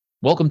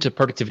Welcome to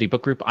Productivity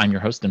Book Group. I'm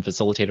your host and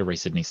facilitator, Ray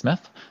Sidney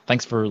Smith.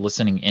 Thanks for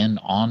listening in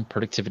on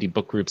Productivity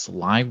Book Group's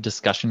live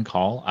discussion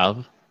call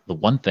of The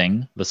One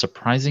Thing, The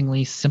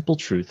Surprisingly Simple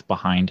Truth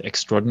Behind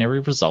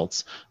Extraordinary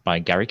Results by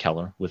Gary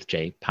Keller with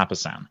Jay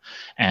Papasan.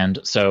 And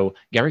so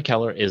Gary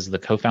Keller is the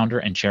co-founder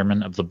and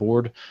chairman of the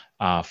board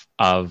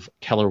of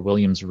Keller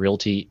Williams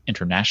Realty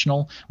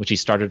International, which he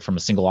started from a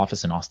single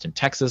office in Austin,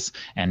 Texas,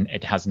 and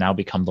it has now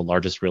become the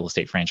largest real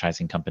estate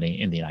franchising company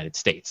in the United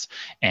States.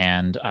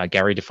 And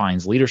Gary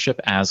defines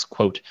leadership as,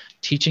 quote,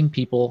 teaching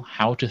people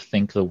how to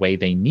think the way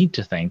they need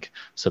to think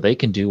so they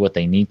can do what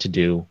they need to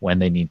do when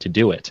they need to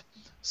do it,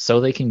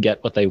 so they can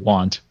get what they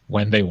want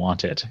when they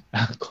want it.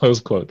 Close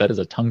quote. That is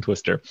a tongue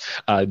twister.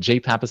 Jay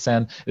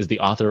Papasan is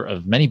the author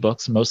of many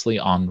books, mostly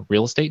on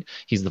real estate.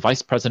 He's the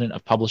vice president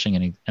of publishing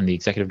and the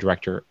executive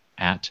director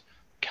at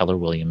Keller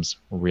Williams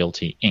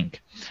Realty, Inc.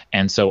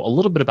 And so a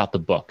little bit about the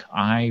book.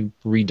 I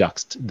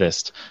reduxed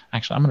this.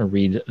 Actually, I'm going to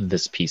read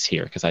this piece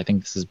here because I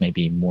think this is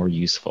maybe more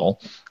useful.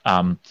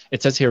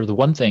 It says here, The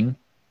One Thing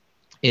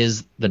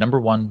is the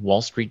 #1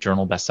 Wall Street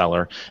Journal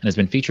bestseller and has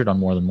been featured on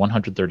more than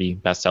 130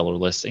 bestseller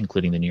lists,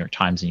 including the New York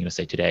Times and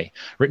USA Today.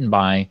 Written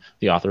by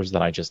the authors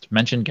that I just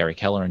mentioned, Gary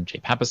Keller and Jay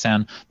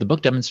Papasan, the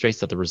book demonstrates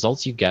that the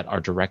results you get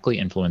are directly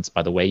influenced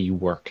by the way you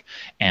work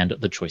and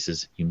the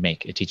choices you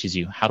make. It teaches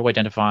you how to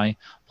identify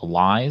the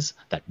lies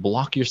that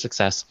block your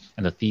success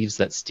and the thieves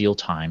that steal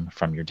time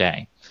from your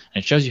day.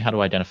 And it shows you how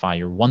to identify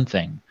your one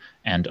thing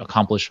and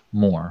accomplish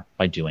more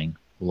by doing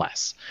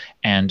less.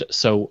 And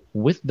so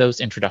with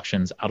those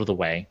introductions out of the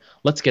way,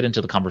 let's get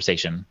into the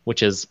conversation,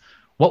 which is,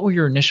 what were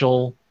your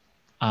initial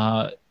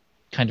kind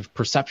of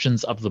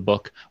perceptions of the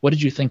book? What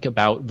did you think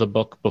about the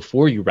book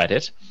before you read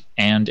it?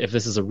 And if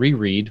this is a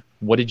reread,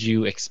 what did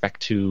you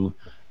expect to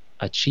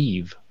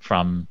achieve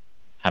from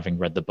having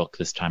read the book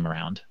this time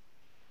around?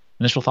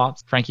 Initial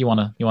thoughts? Frank, you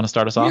want to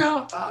start us off?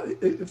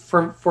 Yeah,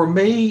 for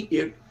me,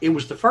 it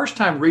was the first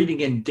time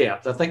reading in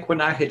depth. I think when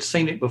I had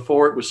seen it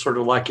before, it was sort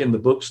of like in the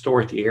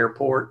bookstore at the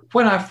airport.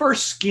 When I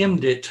first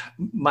skimmed it,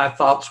 my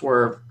thoughts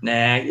were,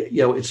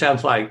 it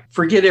sounds like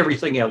forget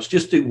everything else,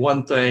 just do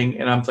one thing.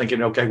 And I'm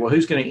thinking, okay, well,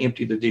 who's going to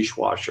empty the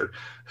dishwasher?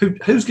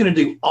 Who's going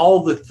to do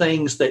all the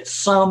things that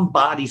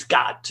somebody's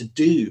got to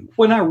do?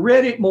 When I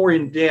read it more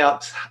in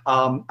depth,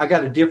 I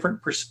got a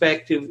different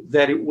perspective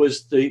that it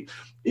was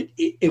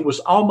it was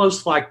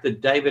almost like the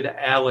David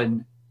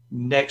Allen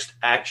next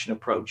action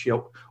approach.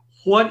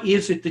 What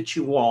is it that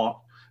you want?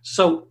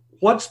 So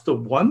what's the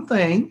one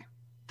thing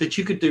that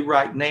you could do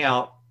right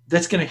now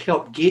that's going to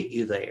help get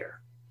you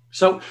there?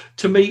 So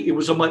to me, it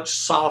was a much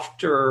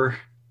softer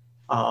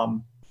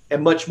and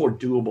much more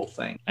doable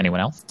thing. Anyone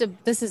else?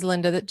 This is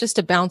Linda. Just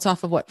to bounce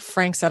off of what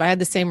Frank said, I had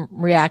the same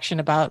reaction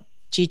about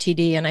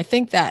GTD. And I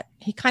think that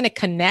he kind of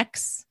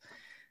connects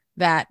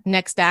that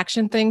next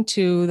action thing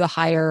to the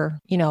higher,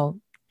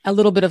 a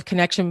little bit of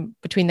connection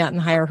between that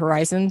and higher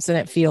horizons. And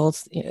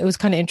it was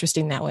kind of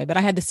interesting that way. But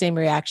I had the same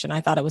reaction. I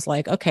thought it was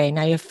like, okay,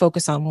 now you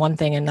focus on one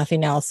thing and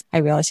nothing else. I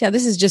realized,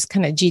 this is just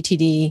kind of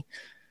GTD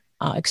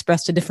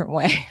expressed a different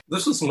way.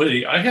 This is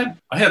Lee. I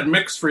had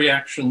mixed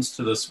reactions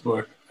to this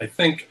book. I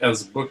think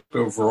as a book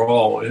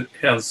overall, it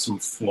has some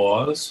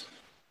flaws.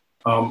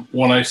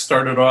 When I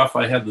started off,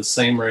 I had the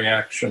same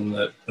reaction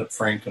that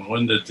Frank and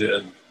Linda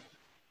did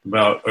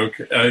about,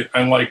 okay,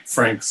 I like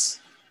Frank's,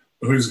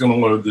 who's going to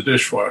load the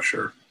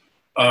dishwasher.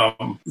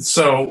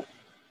 So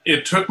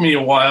it took me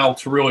a while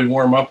to really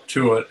warm up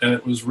to it. And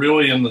it was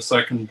really in the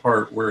second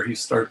part where he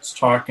starts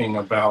talking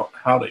about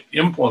how to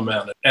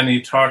implement it. And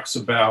he talks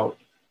about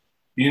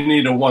you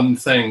need a one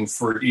thing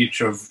for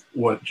each of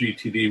what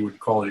GTD would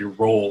call your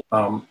role.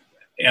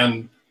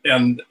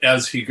 And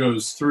as he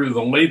goes through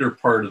the later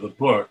part of the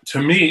book,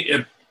 to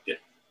me,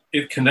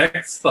 it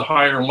connects the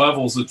higher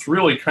levels. It's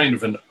really kind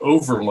of an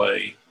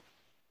overlay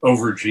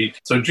over GTD.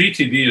 So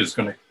GTD is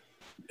going to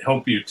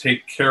help you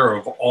take care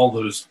of all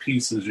those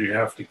pieces you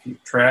have to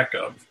keep track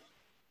of.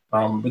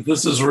 But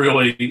this is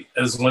really,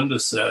 as Linda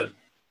said,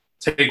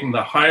 taking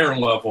the higher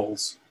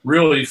levels,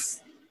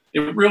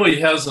 it really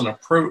has an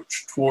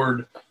approach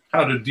toward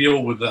how to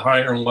deal with the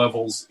higher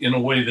levels in a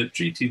way that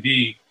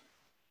GTD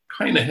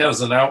kind of has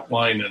an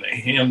outline and a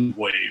hand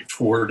wave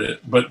toward it,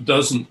 but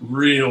doesn't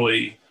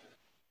really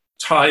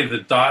tie the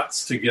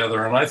dots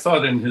together. And I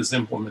thought in his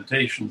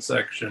implementation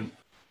section,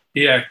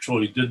 he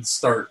actually did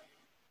start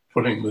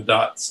putting the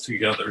dots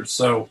together.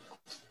 So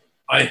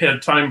I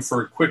had time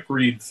for a quick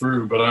read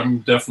through, but I'm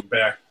definitely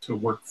back to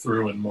work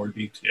through in more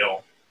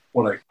detail.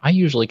 I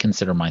usually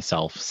consider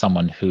myself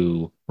someone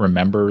who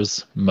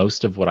remembers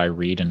most of what I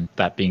read, and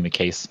that being the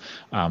case,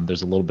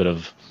 there's a little bit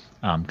of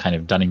kind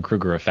of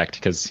Dunning-Kruger effect,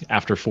 because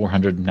after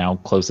 400, now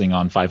closing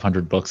on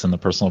 500 books in the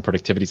personal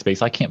productivity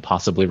space, I can't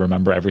possibly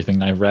remember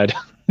everything I've read,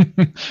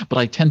 but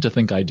I tend to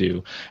think I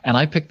do. And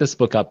I picked this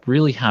book up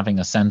really having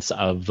a sense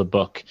of the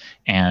book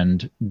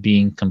and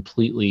being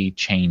completely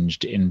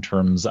changed in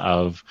terms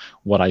of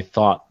what I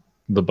thought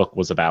the book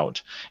was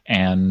about.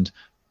 And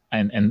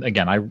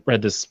again, I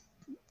read this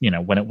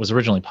when it was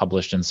originally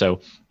published. And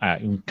so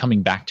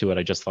coming back to it,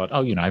 I just thought,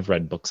 oh, I've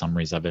read book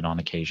summaries of it on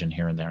occasion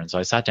here and there. And so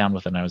I sat down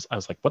with it and I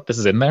was like, what, this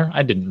is in there?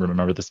 I didn't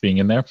remember this being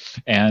in there.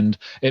 And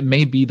it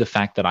may be the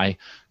fact that I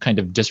kind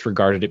of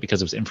disregarded it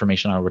because it was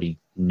information I already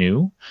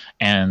knew.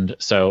 And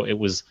so it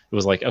was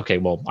like, okay,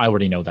 well, I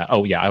already know that.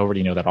 Oh yeah, I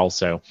already know that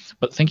also.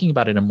 But thinking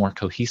about it in a more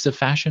cohesive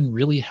fashion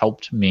really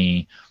helped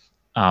me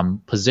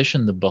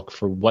position the book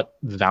for what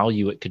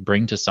value it could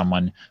bring to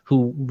someone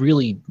who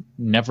really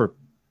never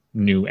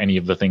knew any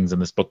of the things in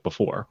this book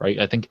before, right?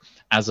 I think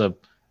as a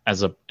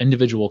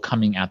individual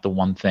coming at the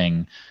one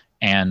thing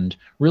and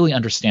really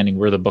understanding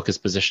where the book is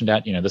positioned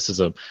at, this is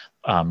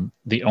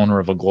the owner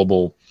of a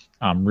global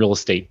real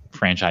estate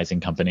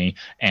franchising company,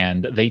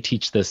 and they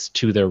teach this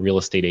to their real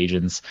estate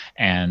agents,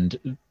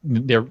 and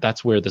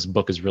that's where this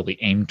book is really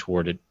aimed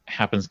toward. It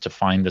happens to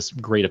find this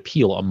great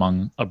appeal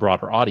among a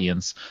broader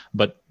audience,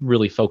 but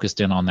really focused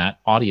in on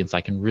that audience,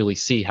 I can really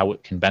see how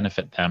it can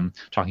benefit them.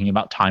 Talking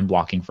about time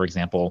blocking, for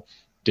example,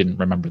 didn't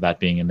remember that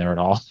being in there at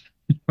all.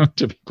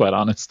 To be quite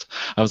honest,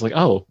 I was like,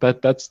 oh,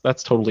 that's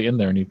totally in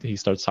there. And he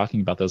starts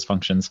talking about those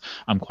functions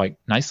quite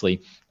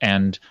nicely.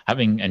 And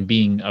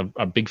being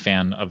a big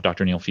fan of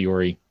Dr. Neil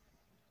Fiore,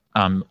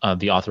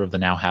 the author of The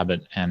Now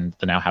Habit and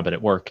The Now Habit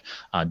at Work.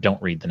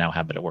 Don't read The Now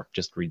Habit at Work,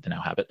 just read The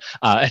Now Habit.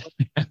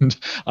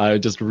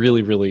 And just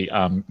really, really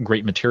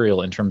great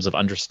material in terms of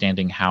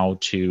understanding how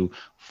to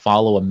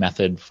follow a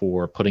method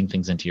for putting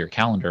things into your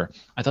calendar.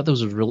 I thought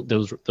those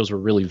were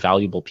really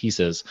valuable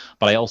pieces,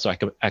 but I also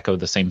echo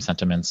the same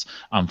sentiments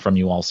from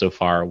you all so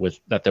far, with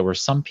that there were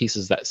some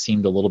pieces that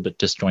seemed a little bit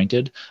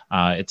disjointed.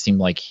 It seemed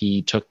like he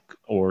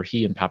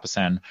and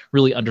Papasan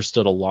really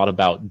understood a lot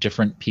about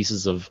different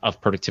pieces of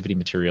productivity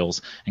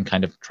materials and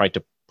kind of tried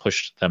to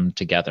push them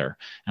together.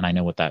 And I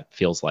know what that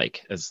feels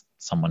like as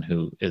someone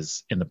who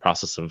is in the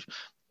process of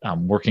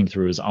working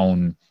through his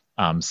own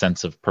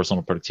sense of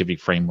personal productivity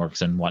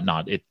frameworks and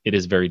whatnot. It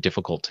is very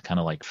difficult to kind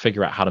of like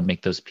figure out how to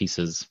make those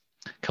pieces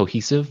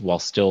cohesive while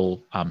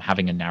still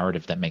having a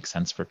narrative that makes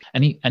sense. For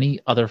any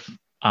other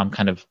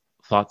kind of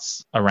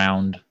thoughts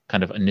around,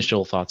 kind of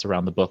initial thoughts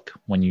around the book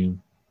when you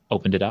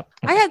opened it up?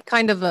 I had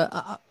kind of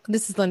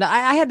this is Linda.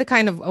 I had the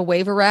kind of a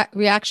wave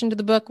reaction to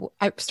the book.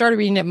 I started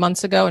reading it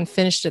months ago and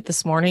finished it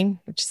this morning,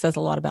 which says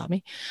a lot about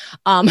me.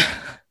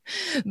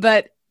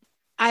 But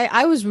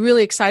I was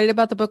really excited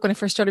about the book when I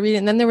first started reading it.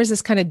 And then there was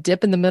this kind of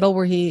dip in the middle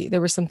where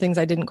there were some things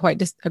I didn't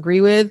quite agree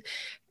with.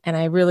 And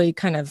I really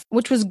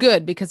which was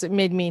good because it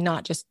made me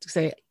not just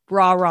say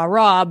rah, rah,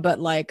 rah, but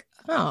like,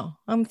 oh,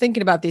 I'm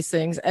thinking about these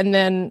things. And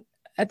then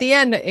at the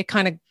end, it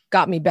kind of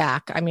got me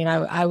back. I mean,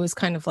 I was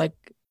kind of like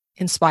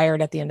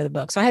inspired at the end of the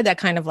book. So I had that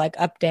kind of like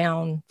up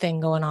down thing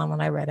going on when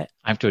I read it.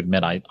 I have to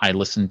admit, I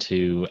listened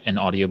to an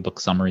audiobook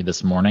summary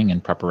this morning in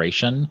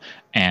preparation,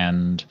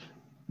 and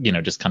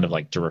just kind of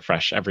like to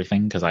refresh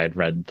everything, because I had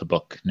read the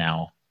book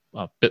now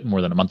a bit more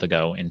than a month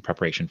ago in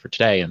preparation for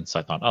today. And so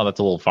I thought, oh,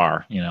 that's a little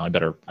far. I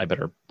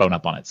better bone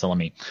up on it. So let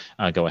me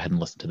go ahead and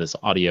listen to this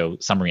audio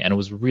summary. And it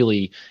was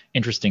really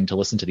interesting to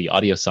listen to the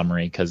audio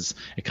summary because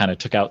it kind of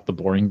took out the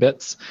boring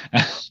bits.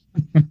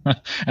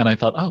 And I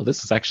thought, oh,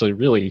 this is actually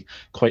really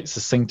quite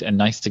succinct and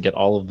nice to get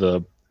all of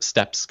the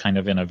steps kind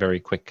of in a very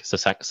quick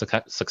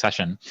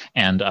succession.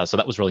 And so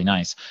that was really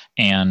nice.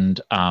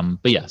 And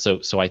but yeah,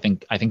 so I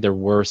think there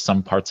were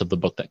some parts of the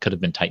book that could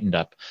have been tightened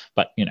up,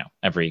 but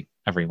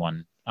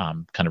everyone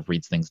kind of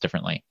reads things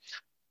differently.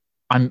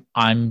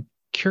 I'm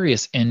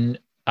curious and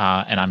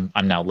I'm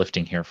now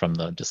lifting here from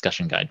the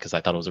discussion guide because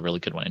I thought it was a really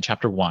good one. In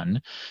chapter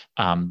 1,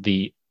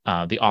 the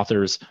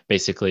authors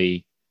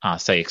basically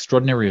say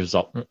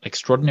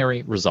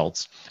extraordinary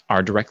results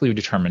are directly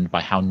determined by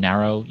how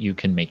narrow you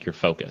can make your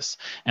focus.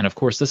 And of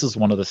course, this is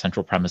one of the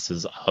central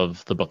premises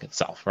of the book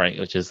itself, right?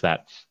 Which is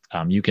that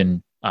you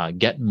can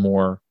get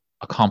more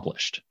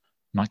accomplished,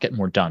 not get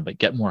more done, but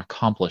get more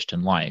accomplished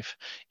in life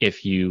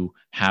if you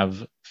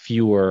have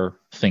fewer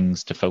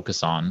things to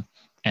focus on.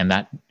 And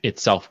that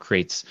itself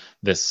creates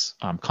this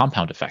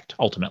compound effect,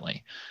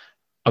 ultimately.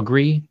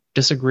 Agree,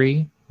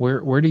 disagree?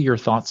 Where do your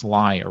thoughts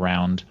lie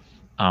around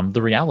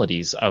the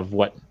realities of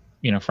what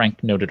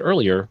Frank noted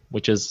earlier,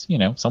 which is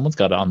someone's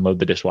got to unload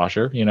the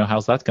dishwasher.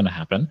 How's that going to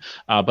happen?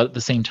 But at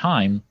the same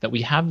time, that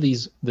we have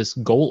this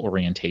goal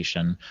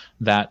orientation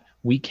that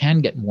we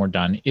can get more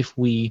done if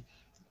we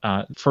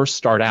first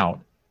start out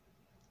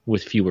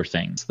with fewer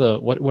things.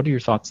 What are your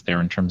thoughts there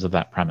in terms of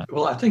that premise?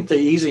 Well, I think the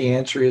easy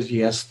answer is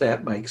yes,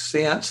 that makes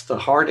sense. The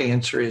hard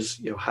answer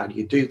is, how do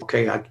you do?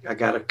 Okay, I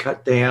got to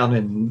cut down,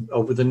 and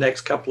over the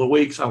next couple of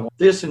weeks, I want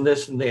this and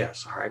this and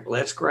this. All right, well,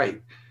 that's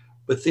great.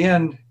 But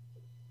then,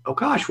 oh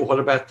gosh, well, what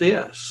about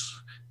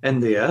this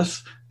and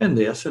this and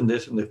this and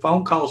this and the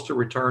phone calls to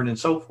return and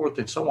so forth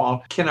and so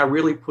on? Can I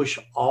really push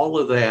all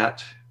of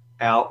that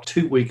out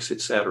 2 weeks,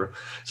 et cetera?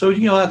 So,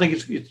 I think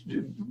it's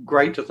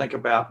great to think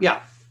about,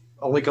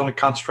 only going to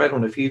concentrate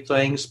on a few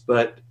things,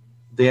 but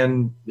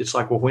then it's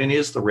like, well, when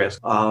is the rest?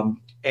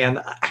 And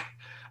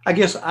I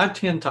guess I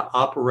tend to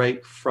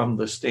operate from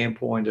the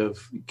standpoint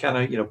of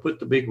kind of, put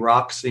the big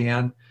rocks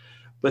in,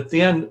 but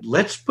then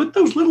let's put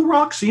those little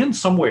rocks in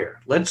somewhere.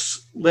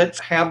 Let's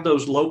have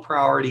those low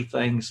priority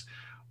things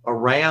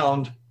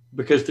around,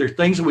 because they're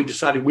things that we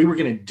decided we were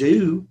going to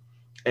do.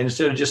 And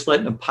instead of just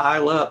letting them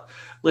pile up,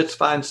 let's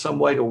find some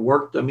way to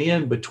work them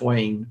in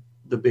between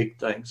the big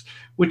things,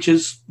 which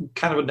is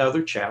kind of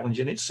another challenge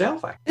in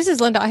itself. This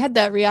is Linda. I had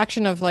that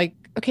reaction of like,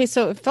 okay,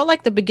 so it felt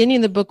like the beginning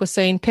of the book was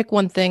saying, pick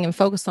one thing and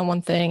focus on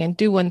one thing and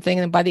do one thing.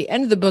 And by the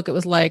end of the book, it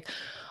was like,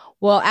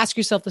 well, ask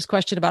yourself this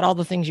question about all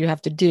the things you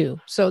have to do.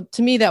 So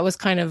to me, that was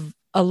kind of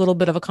a little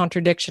bit of a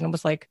contradiction. It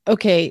was like,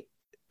 okay,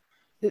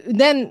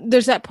 then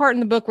there's that part in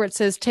the book where it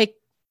says, take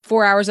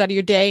 4 hours out of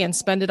your day and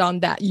spend it on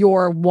that,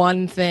 your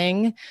one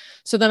thing.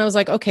 So then I was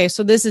like, okay,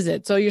 so this is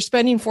it. So you're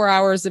spending 4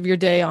 hours of your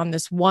day on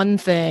this one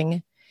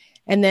thing.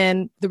 And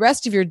then the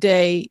rest of your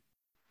day,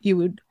 you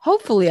would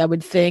hopefully, I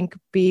would think,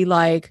 be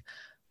like,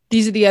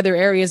 these are the other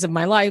areas of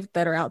my life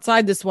that are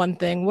outside this one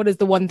thing. What is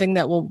the one thing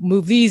that will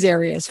move these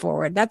areas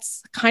forward?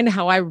 That's kind of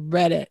how I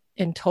read it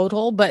in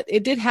total, but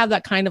it did have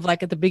that kind of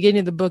like at the beginning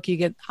of the book,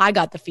 I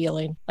got the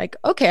feeling like,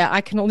 okay, I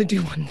can only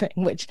do one thing,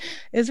 which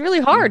is really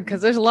hard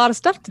because there's a lot of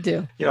stuff to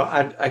do.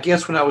 I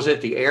guess when I was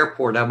at the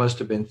airport, I must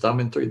have been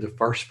thumbing through the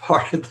first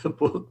part of the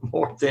book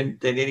more than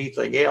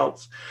anything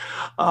else.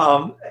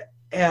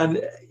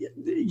 And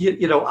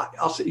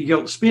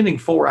spending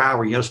 4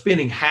 hours,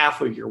 spending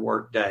half of your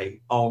workday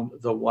on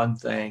the one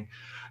thing,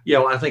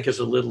 I think is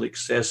a little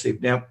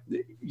excessive. Now,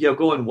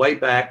 going way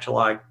back to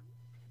like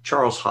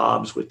Charles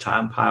Hobbs with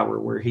Time Power,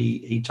 where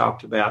he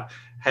talked about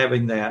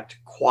having that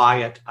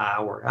quiet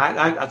hour.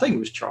 I think it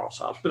was Charles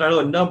Hobbs, but I know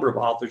a number of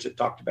authors that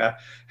talked about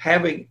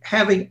having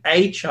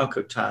a chunk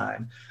of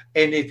time.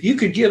 And if you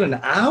could get an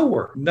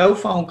hour, no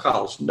phone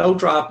calls, no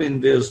drop-in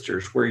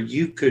visitors, where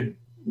you could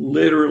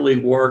literally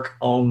work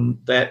on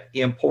that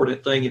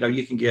important thing,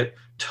 you can get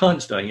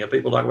tons done.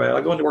 People talk about,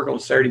 I go into work on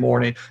Saturday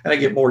morning and I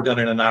get more done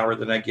in an hour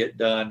than I get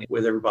done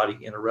with everybody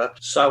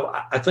interrupted. So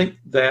I think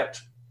that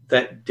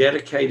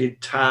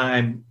dedicated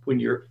time when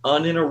you're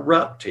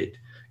uninterrupted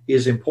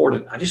is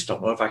important. I just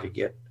don't know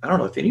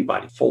if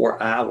anybody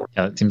 4 hours.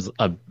 Yeah, it seems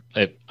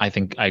I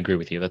think I agree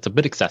with you. That's a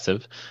bit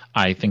excessive.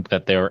 I think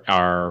that there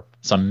are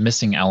some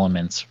missing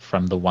elements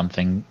from the one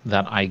thing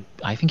that I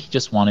think he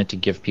just wanted to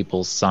give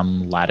people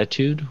some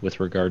latitude with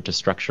regard to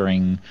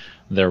structuring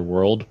their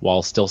world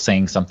while still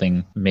saying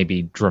something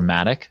maybe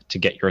dramatic to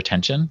get your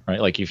attention, right?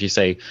 Like if you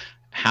say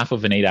half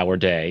of an 8-hour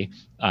day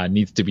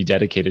needs to be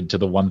dedicated to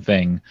the one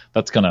thing,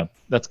 that's gonna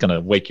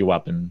wake you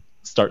up and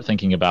start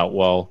thinking about,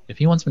 well, if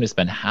he wants me to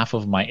spend half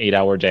of my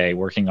 8-hour day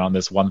working on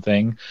this one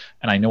thing,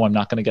 and I know I'm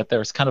not going to get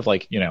there, it's kind of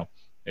like,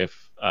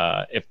 if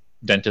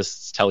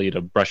dentists tell you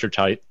to brush your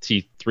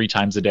teeth 3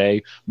 times a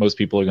day, most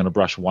people are going to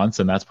brush once,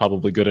 and that's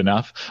probably good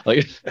enough.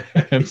 Like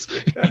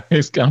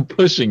it's kind of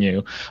pushing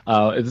you.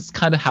 It's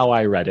kind of how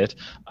I read it.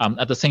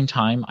 At the same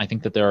time, I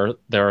think that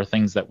there are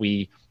things that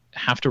we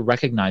have to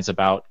recognize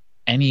about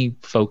any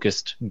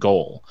focused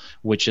goal,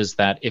 which is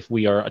that if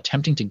we are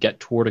attempting to get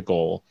toward a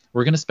goal,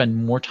 we're going to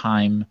spend more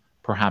time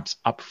perhaps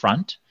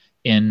upfront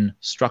in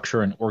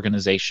structure and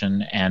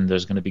organization, and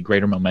there's going to be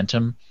greater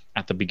momentum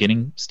at the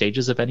beginning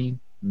stages of any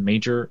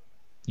major,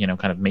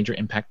 kind of major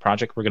impact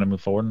project we're going to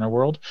move forward in our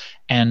world.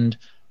 And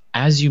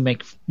as you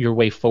make your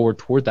way forward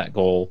toward that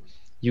goal,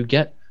 you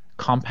get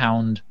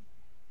compound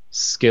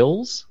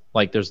skills.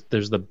 Like there's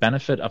the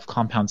benefit of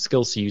compound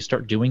skills, so you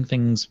start doing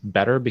things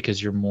better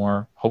because you're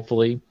more,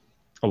 hopefully,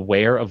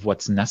 aware of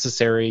what's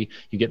necessary.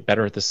 You get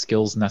better at the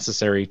skills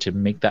necessary to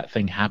make that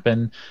thing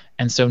happen.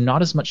 And so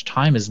not as much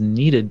time is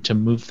needed to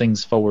move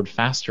things forward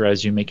faster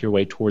as you make your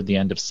way toward the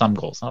end of some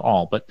goals. Not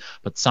all, but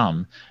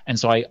some. And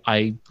so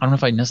I don't know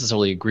if I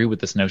necessarily agree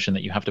with this notion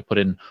that you have to put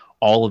in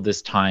all of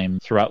this time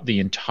throughout the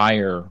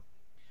entire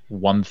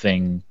one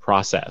thing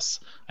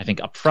process. I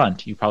think up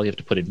front, you probably have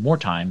to put in more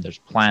time. There's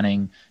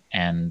planning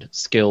and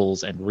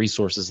skills and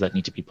resources that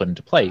need to be put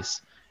into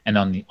place. And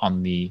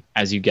on the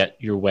as you get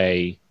your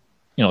way,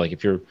 like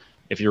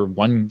if your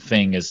one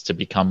thing is to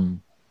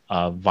become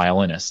a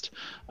violinist,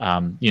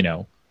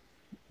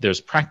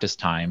 there's practice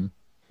time,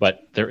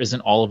 but there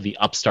isn't all of the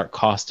upstart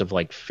cost of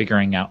like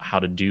figuring out how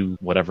to do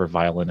whatever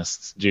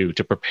violinists do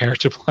to prepare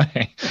to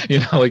play.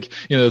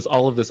 There's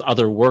all of this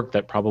other work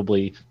that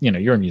probably,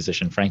 you're a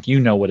musician, Frank,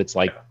 what it's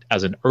like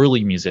as an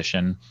early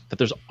musician, that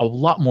there's a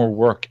lot more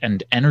work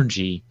and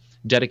energy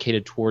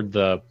dedicated toward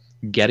the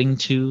getting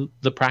to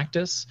the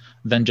practice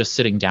than just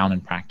sitting down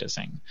and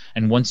practicing.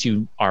 And once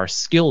you are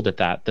skilled at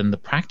that, then the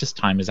practice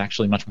time is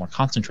actually much more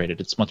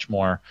concentrated. It's much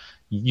more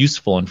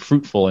useful and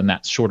fruitful in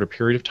that shorter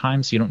period of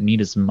time, so you don't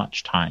need as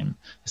much time,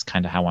 is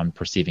kind of how I'm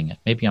perceiving it.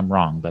 Maybe I'm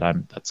wrong, but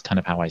that's kind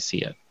of how I see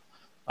it.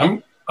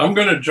 I'm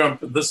going to jump,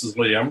 this is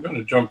Lee, I'm going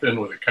to jump in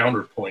with a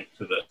counterpoint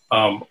to this.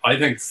 I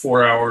think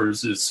 4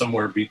 hours is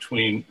somewhere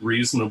between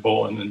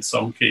reasonable and in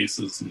some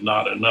cases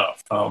not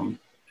enough.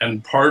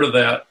 And part of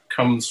that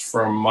comes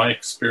from my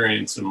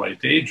experience in my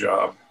day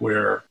job,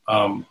 where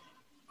I'm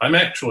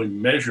actually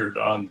measured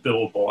on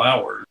billable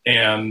hours,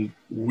 and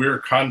we're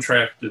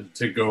contracted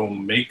to go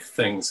make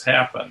things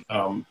happen.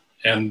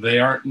 and they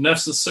aren't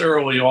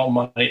necessarily all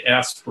my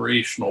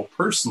aspirational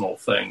personal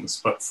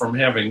things, but from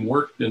having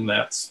worked in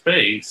that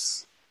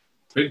space,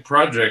 big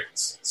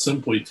projects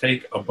simply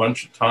take a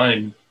bunch of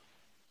time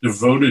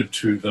devoted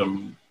to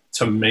them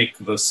to make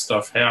the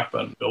stuff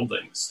happen.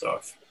 Building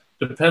stuff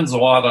depends a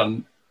lot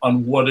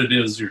on what it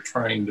is you're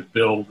trying to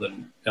build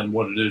and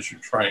what it is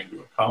you're trying to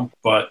accomplish.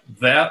 But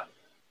that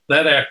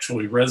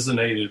actually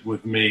resonated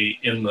with me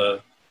in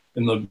the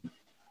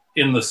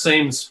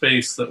same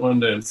space that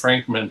Linda and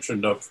Frank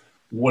mentioned of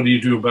what do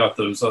you do about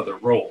those other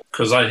roles?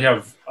 Because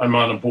I'm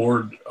on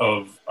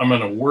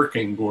a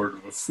working board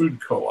of a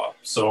food co-op.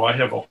 So I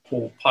have a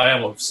whole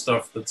pile of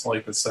stuff that's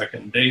like a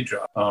second day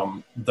job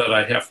that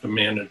I have to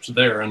manage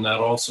there. And that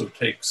also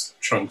takes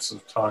chunks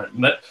of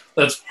time. And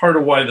that's part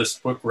of why this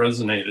book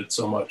resonated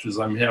so much, is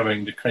I'm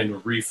having to kind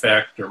of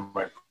refactor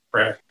my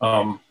practice.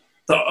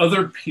 The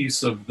other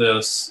piece of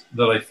this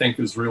that I think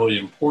is really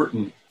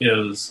important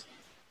is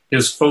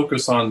his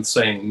focus on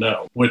saying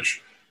no,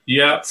 which,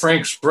 yeah,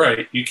 Frank's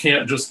right. You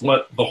can't just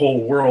let the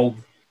whole world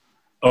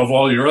of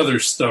all your other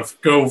stuff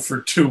go for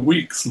 2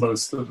 weeks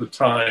most of the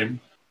time,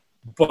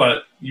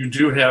 but you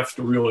do have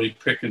to really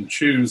pick and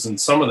choose,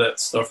 and some of that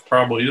stuff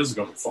probably is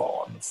going to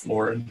fall on the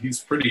floor, and he's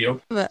pretty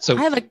open. So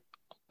I have a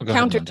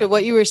counter to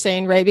what you were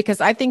saying, Ray, because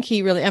I think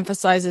he really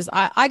emphasizes,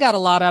 I got a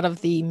lot out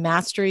of the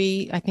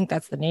mastery. I think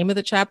that's the name of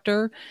the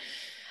chapter.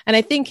 And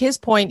I think his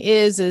point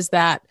is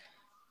that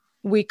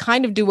we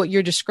kind of do what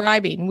you're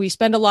describing. We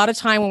spend a lot of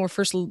time when we're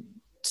first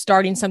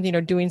starting something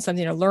or doing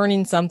something or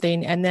learning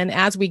something. And then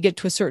as we get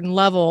to a certain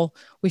level,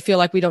 we feel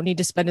like we don't need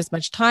to spend as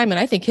much time. And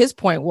I think his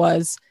point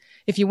was,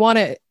 if you want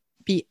to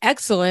be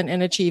excellent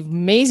and achieve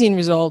amazing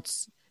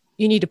results,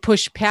 you need to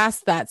push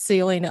past that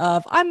ceiling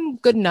of I'm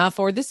good enough,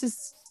 or this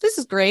is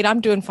great,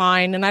 I'm doing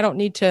fine, and I don't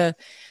need to.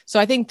 So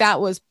I think that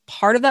was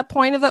part of that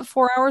point of that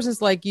 4 hours,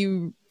 is like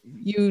you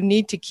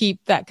need to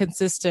keep that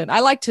consistent.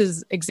 I liked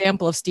his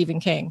example of Stephen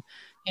King,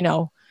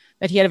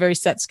 that he had a very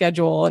set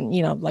schedule,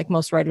 and, like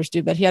most writers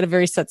do, but he had a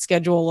very set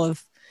schedule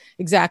of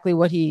exactly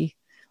what he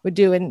would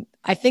do. And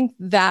I think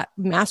that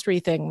mastery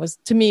thing was,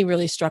 to me,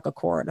 really struck a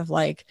chord of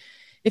like,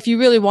 if you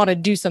really want to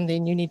do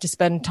something, you need to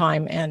spend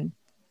time and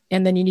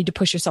then you need to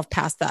push yourself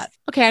past that.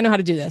 Okay, I know how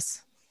to do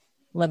this.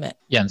 Limit.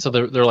 Yeah. And so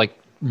there are like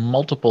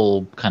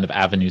multiple kind of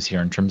avenues here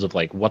in terms of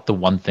like what the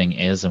one thing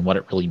is and what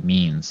it really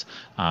means.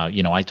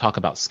 I talk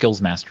about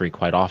skills mastery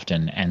quite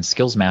often, and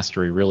skills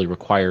mastery really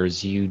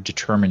requires you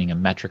determining a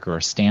metric or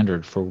a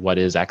standard for what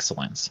is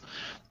excellence.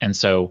 And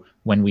so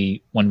when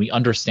we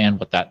understand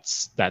what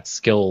that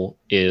skill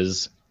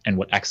is and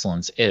what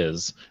excellence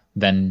is,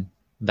 then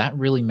that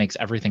really makes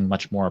everything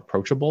much more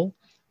approachable.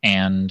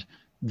 And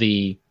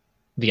the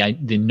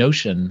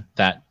notion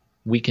that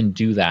we can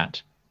do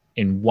that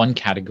in one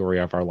category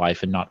of our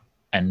life and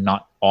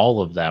not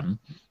all of them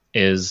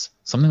is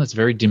something that's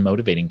very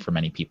demotivating for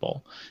many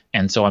people.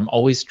 And so I'm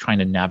always trying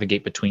to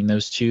navigate between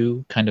those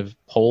two kind of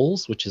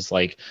poles, which is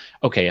like,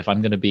 okay, if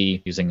I'm going to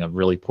be using a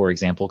really poor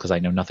example because I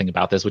know nothing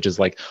about this, which is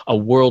like a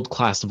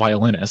world-class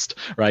violinist,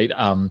 right?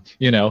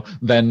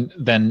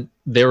 Then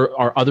there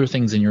are other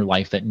things in your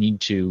life that need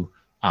to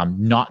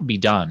not be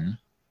done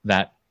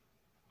that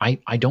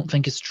I don't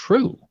think is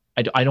true.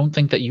 I don't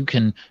think that you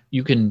can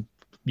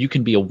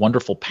be a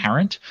wonderful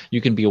parent. You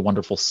can be a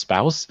wonderful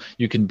spouse.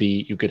 You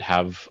could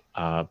have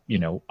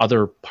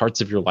other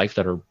parts of your life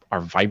that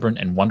are vibrant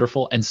and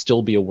wonderful and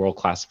still be a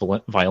world-class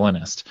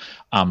violinist.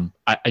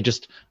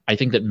 I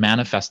think that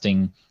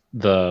manifesting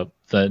the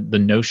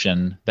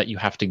notion that you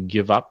have to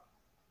give up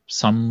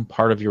some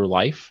part of your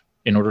life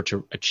in order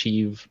to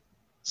achieve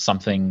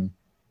something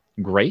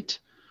great,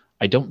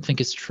 I don't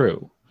think is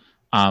true.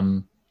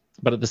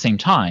 But at the same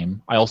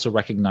time, I also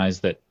recognize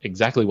that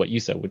exactly what you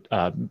said,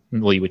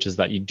 Lee, which is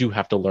that you do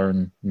have to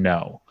learn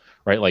no,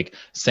 right? Like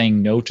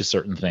saying no to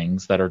certain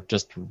things that are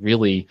just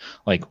really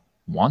like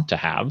want to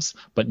haves,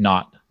 but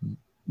not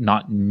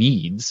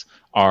needs,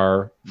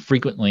 are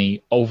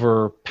frequently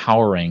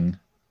overpowering.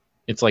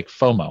 It's like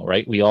FOMO,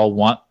 right? We all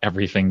want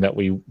everything that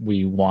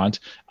we want,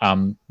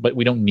 but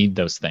we don't need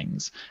those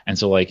things. And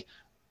so like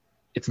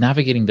it's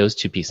navigating those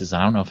two pieces.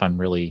 I don't know if I'm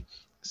really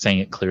saying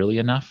it clearly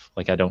enough.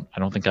 Like I don't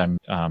think I'm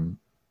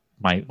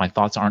my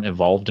thoughts aren't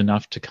evolved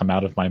enough to come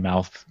out of my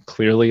mouth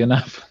clearly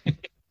enough.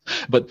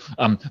 But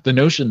the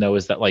notion though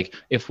is that like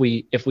if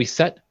we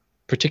set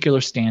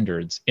particular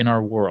standards in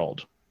our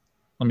world,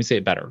 let me say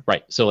it better,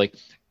 right? So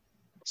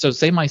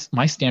say my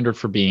standard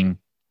for being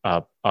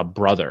a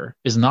brother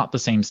is not the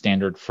same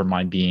standard for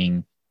my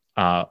being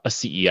a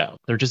CEO.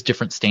 They're just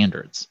different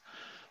standards.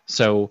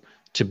 So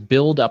to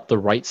build up the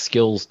right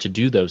skills to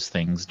do those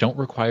things don't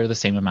require the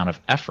same amount of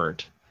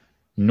effort,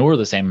 nor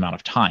the same amount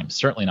of time,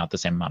 certainly not the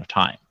same amount of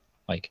time.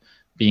 Like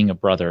being a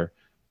brother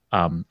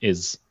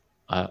is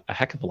a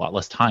heck of a lot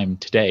less time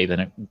today than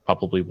it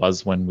probably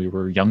was when we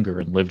were younger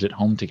and lived at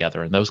home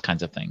together and those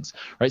kinds of things,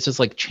 right? So it's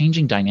like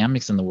changing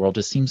dynamics in the world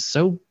just seems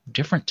so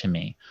different to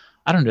me.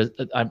 I don't know.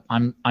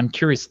 I'm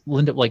curious,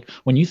 Linda, like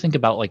when you think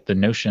about like the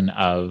notion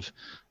of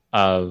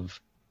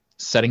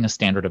setting a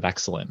standard of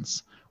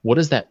excellence, what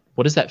does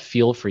that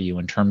feel for you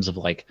in terms of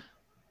like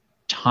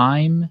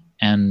time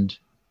and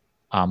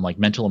like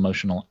mental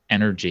emotional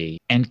energy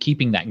and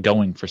keeping that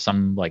going for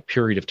some like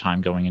period of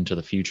time going into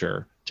the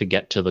future to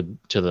get to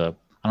the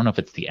I don't know if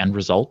it's the end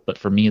result, but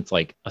for me it's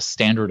like a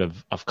standard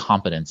of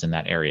competence in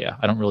that area.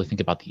 I don't really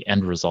think about the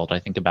end result. I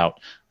think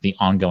about the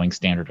ongoing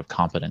standard of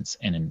competence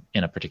in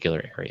a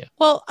particular area.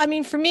 Well, I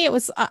mean, for me it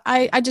was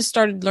I just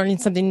started learning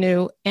something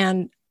new,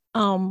 and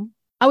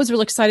I was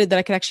really excited that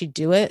I could actually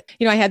do it.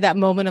 You know, I had that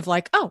moment of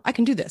like, oh, I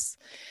can do this.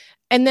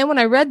 And then when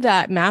I read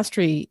that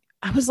mastery,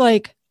 I was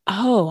like,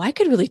 oh, I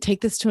could really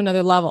take this to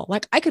another level.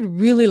 Like I could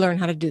really learn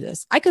how to do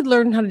this. I could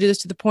learn how to do this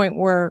to the point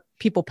where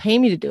people pay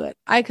me to do it.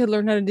 I could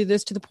learn how to do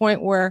this to the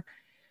point where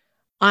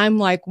I'm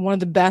like one of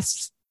the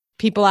best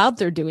people out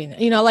there doing it.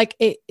 You know, like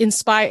it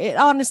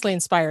honestly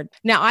inspired.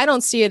 Now I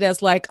don't see it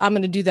as like, I'm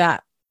going to do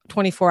that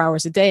 24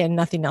 hours a day and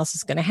nothing else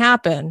is going to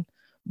happen.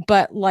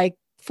 But like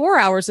 4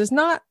 hours is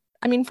not,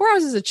 4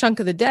 hours is a chunk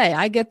of the day.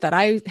 I get that.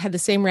 I had the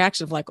same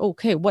reaction of like,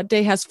 okay, what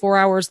day has 4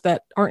 hours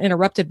that aren't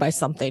interrupted by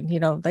something? You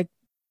know, like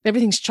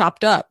everything's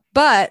chopped up,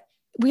 but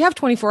we have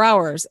 24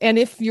 hours. And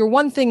if your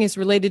one thing is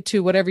related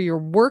to whatever your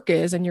work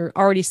is, and you're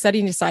already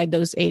setting aside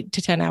those 8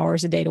 to 10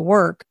 hours a day to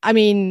work, I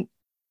mean,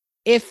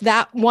 if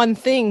that one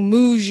thing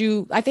moves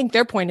you, I think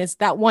their point is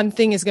that one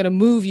thing is going to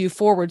move you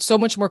forward so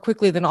much more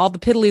quickly than all the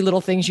piddly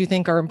little things you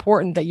think are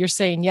important that you're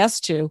saying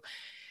yes to.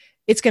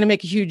 It's going to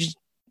make a huge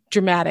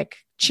dramatic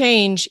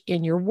change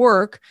in your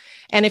work.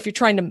 And if you're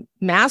trying to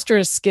master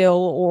a skill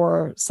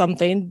or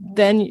something,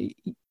 then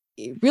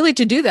really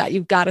to do that,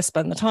 you've got to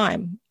spend the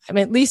time. I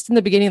mean, at least in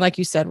the beginning, like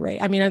you said, Ray,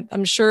 I mean,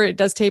 I'm sure it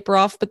does taper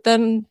off, but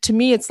then to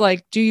me, it's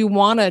like, do you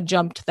want to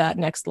jump to that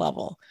next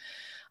level?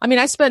 I mean,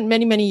 I spent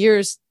many, many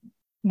years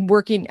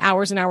working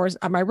hours and hours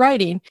on my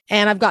writing,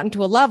 and I've gotten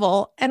to a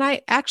level, and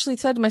I actually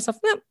said to myself,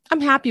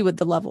 I'm happy with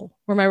the level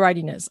where my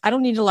writing is. I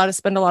don't need to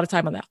spend a lot of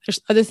time on that.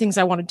 There's other things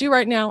I want to do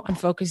right now. I'm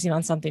focusing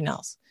on something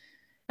else.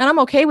 And I'm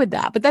okay with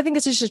that, but I think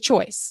it's just a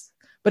choice.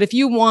 But if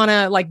you want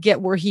to like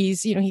get where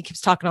he's, you know, he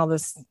keeps talking all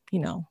this, you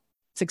know,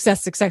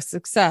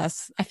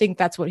 success. I think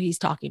that's what he's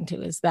talking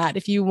to, is that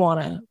if you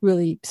want to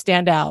really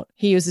stand out,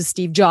 he uses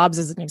Steve Jobs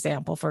as an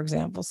example, for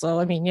example. So,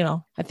 I mean, you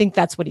know, I think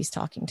that's what he's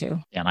talking to.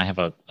 And I have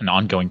an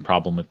ongoing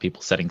problem with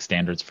people setting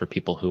standards for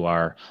people who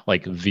are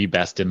like the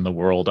best in the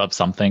world of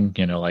something,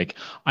 you know, like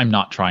I'm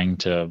not trying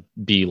to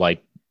be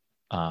like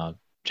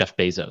Jeff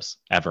Bezos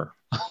ever.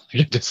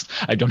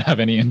 I don't have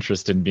any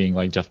interest in being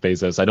like Jeff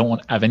Bezos. I don't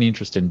have any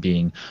interest in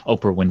being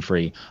Oprah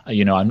Winfrey.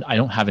 You know, I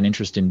don't have an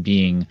interest in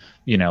being,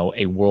 you know,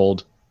 a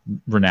world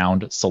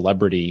renowned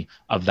celebrity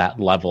of that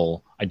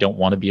level. I don't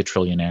want to be a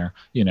trillionaire,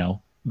 you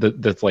know.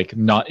 That's like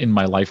not in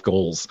my life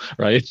goals,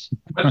 right?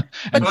 But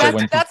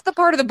that's the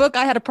part of the book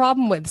I had a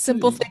problem with.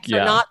 Simple things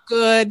are not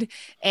good,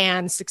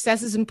 and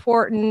success is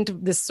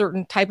important. This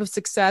certain type of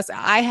success.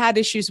 I had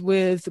issues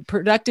with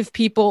productive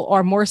people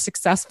are more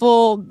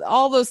successful.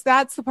 All those.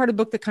 That's the part of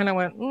the book that kind of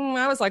went.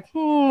 I was like,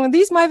 are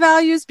these my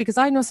values? Because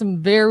I know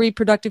some very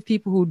productive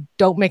people who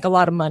don't make a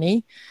lot of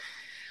money,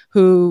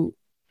 who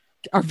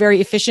are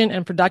very efficient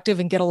and productive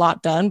and get a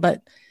lot done,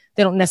 but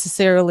they don't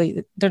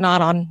necessarily. They're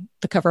not on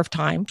the cover of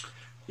Time.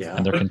 Yeah,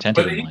 and they're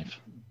contented in life.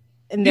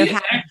 And he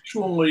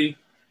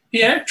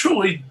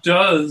actually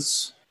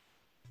does.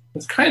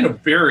 It's kind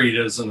of buried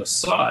as an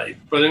aside,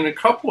 but in a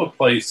couple of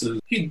places,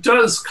 he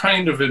does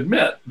kind of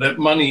admit that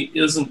money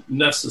isn't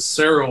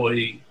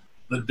necessarily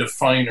the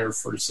definer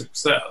for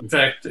success. In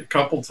fact, a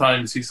couple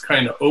times he's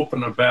kind of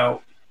open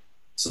about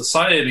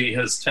society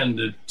has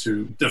tended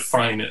to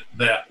define it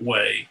that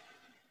way,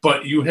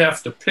 but you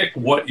have to pick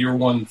what your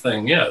one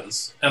thing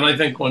is. And I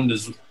think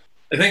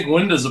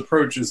Linda's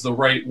approach is the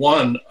right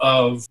one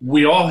of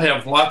we all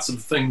have lots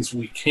of things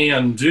we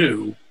can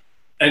do,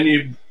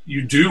 and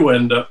you do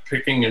end up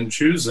picking and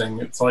choosing.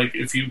 It's like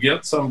if you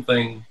get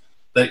something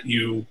that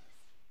you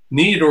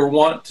need or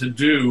want to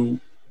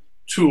do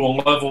to a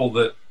level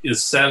that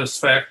is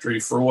satisfactory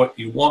for what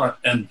you want,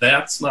 and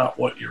that's not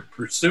what you're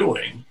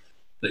pursuing,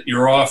 that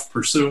you're off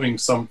pursuing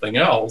something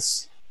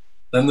else,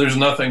 then there's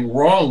nothing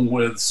wrong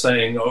with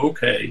saying,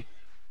 okay,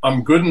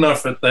 I'm good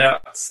enough at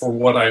that for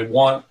what I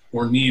want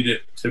or need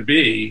it to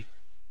be,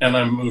 and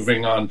I'm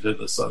moving on to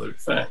this other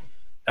thing.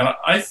 And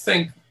I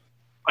think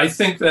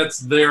that's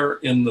there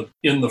in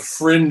the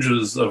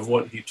fringes of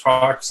what he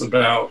talks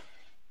about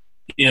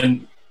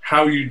in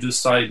how you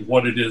decide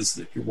what it is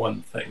that your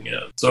one thing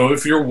is. So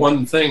if your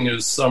one thing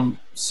is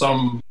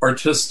some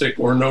artistic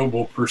or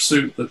noble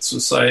pursuit that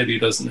society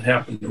doesn't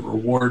happen to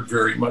reward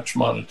very much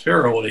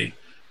monetarily,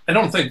 I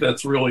don't think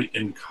that's really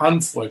in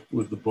conflict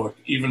with the book,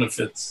 even if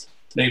it's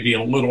maybe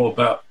a little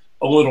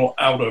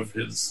out of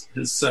his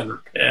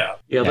center path.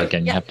 Yeah,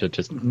 again, you have to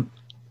just...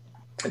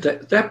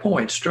 That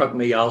point struck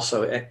me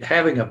also,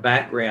 having a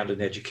background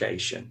in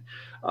education.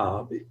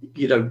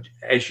 You know,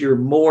 as you're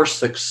more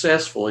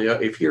successful,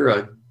 if you're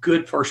a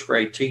good first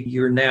grade teacher,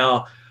 you're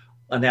now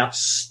an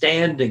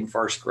outstanding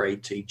first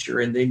grade teacher,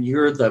 and then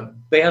you're the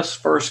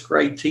best first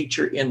grade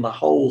teacher in the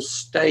whole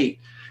state,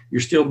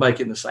 you're still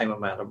making the same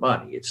amount of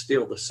money. It's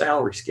still the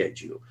salary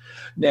schedule.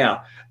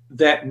 Now,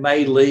 that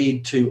may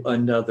lead to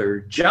another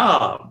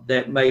job,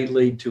 that may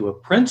lead to a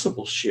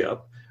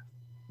principalship,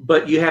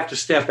 but you have to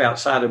step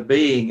outside of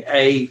being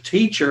a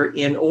teacher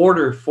in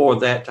order for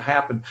that to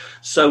happen.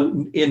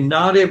 So in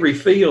not every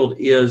field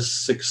is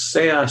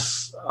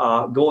success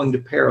going to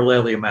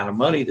parallel the amount of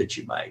money that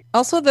you make.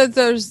 Also,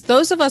 there's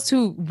those of us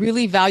who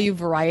really value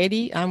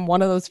variety. I'm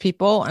one of those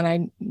people, and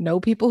I know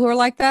people who are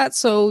like that.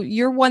 So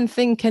your one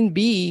thing can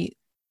be,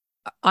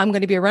 I'm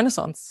going to be a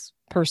Renaissance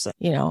person.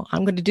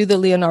 I'm going to do the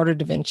Leonardo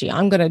da Vinci.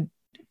 I'm going to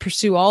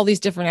pursue all these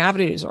different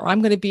avenues, or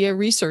I'm going to be a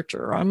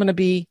researcher, or I'm going to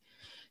be,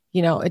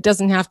 it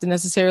doesn't have to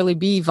necessarily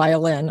be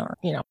violin, or,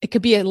 it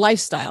could be a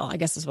lifestyle, I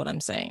guess is what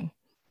I'm saying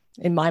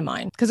in my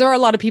mind. Because there are a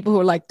lot of people who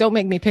are like, don't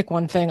make me pick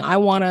one thing. I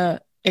want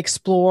to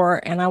explore,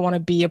 and I want to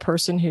be a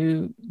person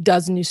who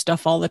does new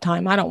stuff all the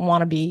time. I don't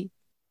want to be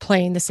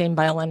playing the same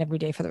violin every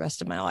day for the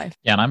rest of my life.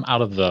 Yeah, and I'm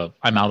out of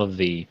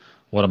the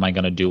what am I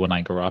going to do when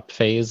I grow up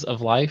phase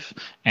of life,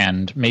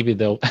 and maybe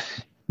they'll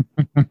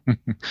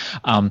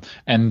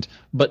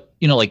but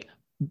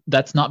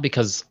that's not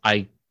because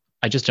I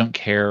just don't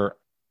care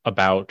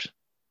about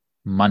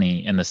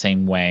money in the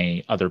same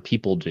way other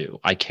people do.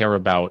 I care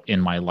about,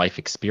 in my life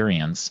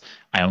experience,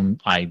 I'm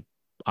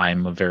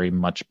a very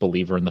much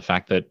believer in the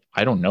fact that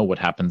I don't know what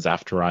happens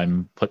after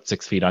I'm put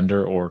 6 feet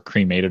under or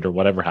cremated or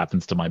whatever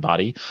happens to my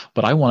body,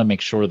 but I want to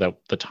make sure that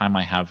the time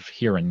I have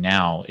here and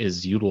now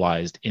is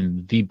utilized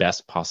in the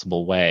best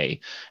possible way.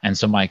 And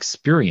so my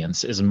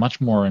experience is much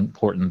more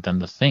important than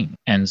the thing.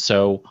 And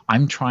so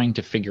I'm trying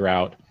to figure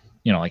out,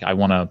 I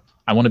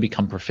want to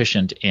become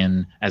proficient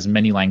in as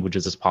many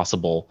languages as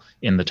possible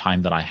in the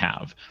time that I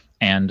have.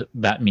 And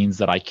that means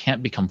that I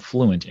can't become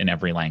fluent in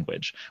every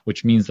language,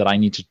 which means that I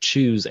need to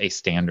choose a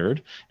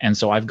standard. And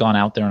so I've gone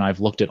out there and I've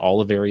looked at all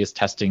the various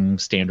testing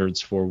standards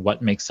for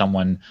what makes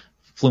someone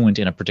fluent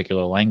in a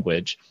particular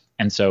language.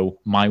 And so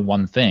my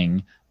one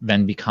thing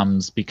then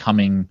becomes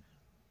becoming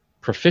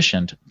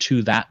proficient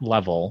to that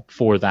level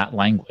for that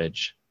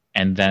language.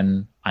 And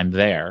then I'm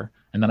there.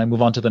 And then I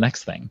move on to the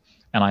next thing.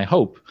 And I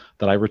hope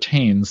that I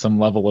retain some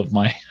level of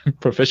my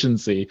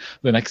proficiency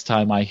the next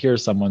time I hear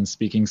someone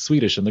speaking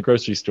Swedish in the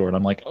grocery store, and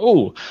I'm like,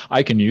 oh,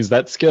 I can use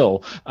that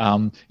skill.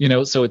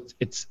 So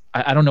it's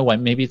I don't know why.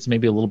 Maybe it's a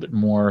little bit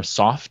more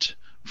soft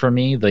for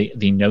me,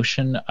 the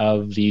notion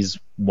of these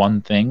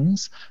one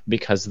things,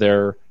 because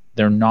they're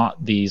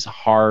not these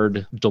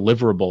hard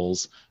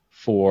deliverables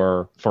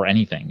for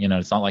anything.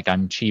 It's not like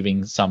I'm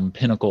achieving some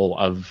pinnacle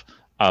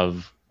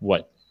of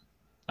what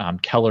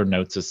Keller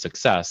notes as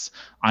success.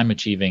 I'm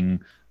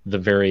achieving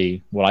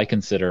what I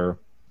consider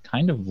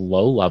kind of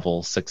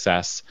low-level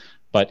success,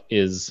 but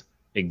is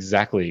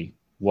exactly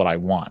what I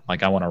want.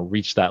 Like, I want to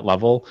reach that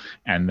level,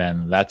 and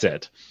then that's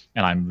it.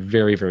 And I'm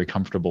very, very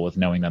comfortable with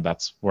knowing that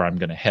that's where I'm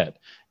going to hit.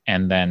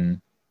 And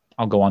then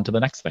I'll go on to the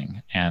next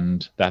thing.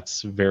 And I'm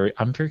very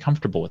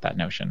comfortable with that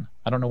notion.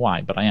 I don't know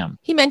why, but I am.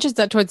 He mentions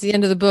that towards the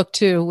end of the book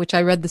too, which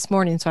I read this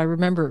morning, so I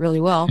remember it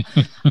really well.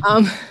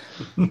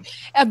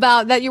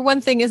 About that your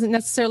one thing isn't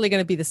necessarily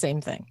going to be the same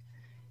thing.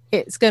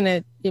 It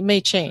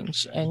may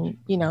change, and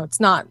it's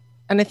not.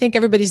 And I think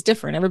everybody's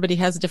different. Everybody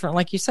has a different,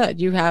 like you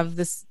said, you have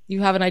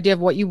an idea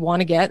of what you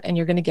want to get, and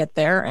you're going to get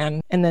there.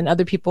 And then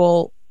other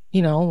people,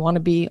 want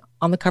to be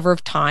on the cover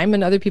of Time,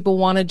 and other people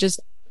want to just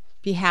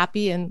be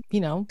happy and,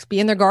 be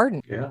in their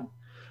garden. Yeah.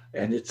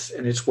 And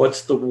it's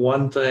what's the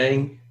one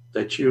thing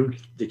that you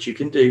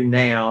can do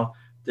now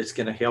that's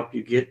going to help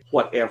you get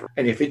whatever.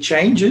 And if it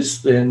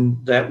changes, then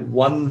that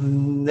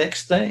one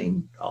next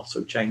thing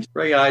also changes.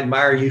 Ray, I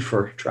admire you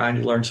for trying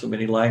to learn so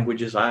many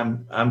languages.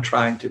 I'm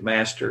trying to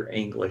master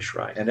English,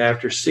 right? And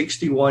after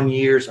 61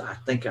 years, I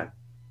think I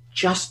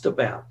just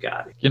about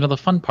got it. The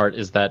fun part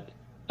is that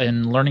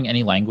in learning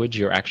any language,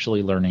 you're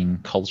actually learning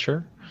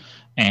culture.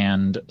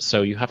 And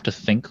so you have to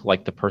think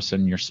like the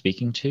person you're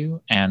speaking to,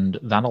 and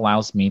that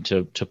allows me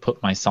to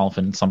put myself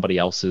in somebody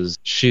else's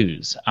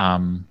shoes,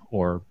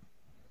 or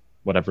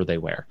whatever they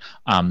wear.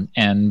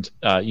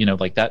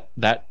 Like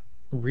that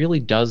really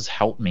does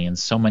help me in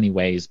so many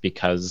ways,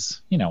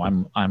 because,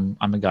 I'm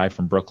a guy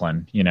from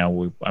Brooklyn.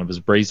 I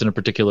was raised in a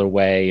particular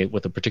way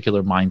with a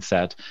particular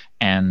mindset,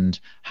 and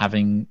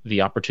having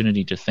the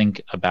opportunity to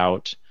think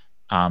about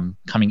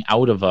coming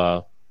out of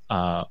a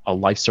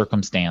life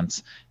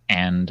circumstance,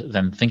 and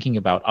then thinking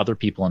about other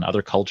people and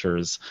other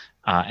cultures,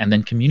 and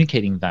then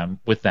communicating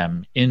with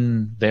them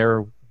in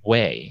their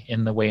way,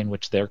 in the way in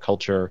which their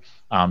culture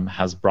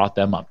has brought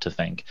them up to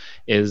think,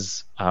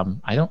 is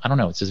I don't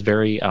know. It's just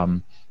very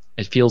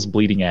it feels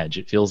bleeding edge.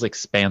 It feels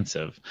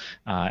expansive,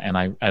 and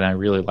I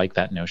really like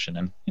that notion.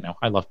 And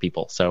I love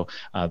people, so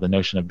the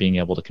notion of being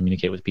able to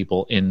communicate with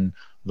people in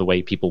the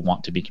way people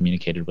want to be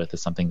communicated with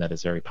is something that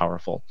is very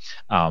powerful.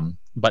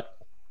 But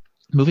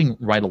moving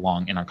right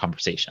along in our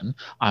conversation,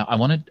 I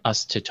wanted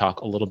us to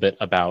talk a little bit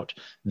about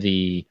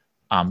the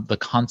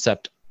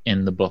concept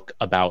in the book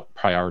about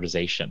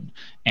prioritization.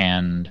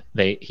 And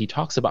he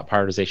talks about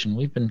prioritization.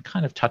 We've been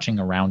kind of touching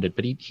around it,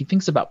 but he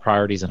thinks about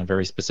priorities in a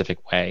very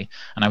specific way.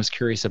 And I was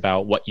curious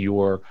about what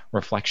your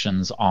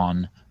reflections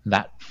on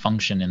that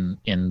function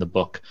in the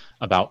book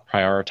about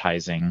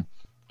prioritizing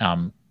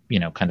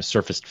kind of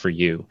surfaced for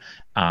you.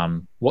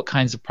 What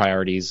kinds of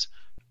priorities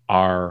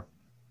are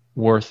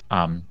worth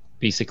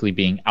basically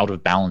being out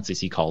of balance, as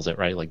he calls it,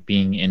 right? Like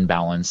being in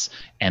balance.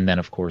 And then,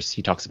 of course,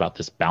 he talks about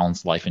this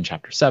balanced life in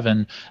chapter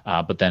 7,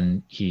 but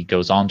then he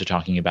goes on to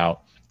talking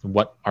about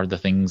what are the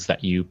things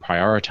that you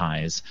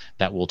prioritize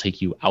that will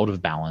take you out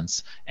of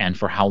balance, and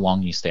for how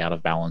long you stay out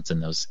of balance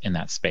in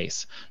that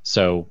space.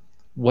 So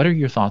what are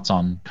your thoughts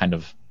on kind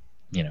of,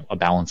 a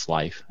balanced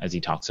life, as he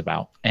talks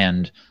about?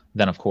 And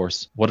then, of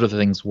course, what are the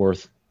things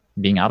worth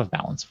being out of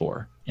balance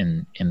for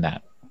in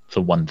that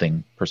the one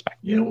thing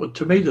perspective? Well,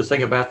 to me, the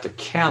thing about the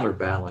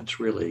counterbalance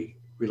really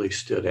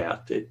stood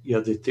out, that,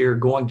 that there are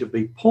going to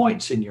be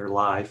points in your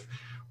life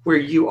where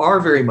you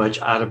are very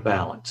much out of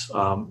balance.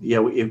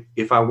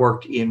 If I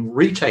worked in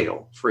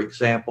retail, for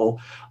example,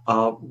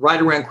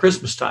 right around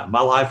Christmas time, my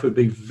life would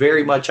be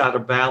very much out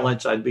of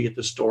balance. I'd be at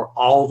the store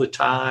all the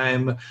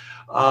time.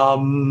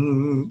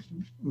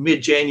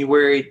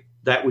 Mid-January,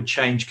 that would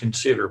change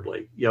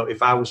considerably.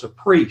 If I was a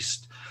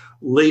priest,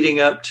 leading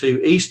up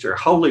to Easter,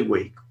 Holy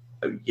Week,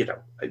 it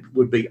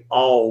would be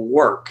all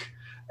work.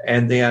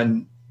 And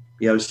then,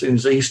 as soon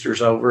as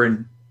Easter's over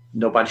and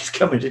nobody's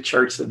coming to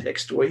church the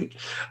next week,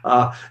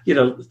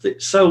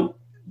 so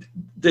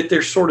that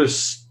there's sort of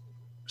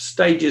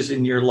stages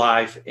in your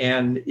life,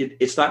 and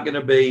it's not going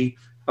to be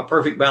a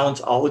perfect balance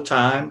all the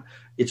time.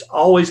 It's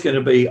always going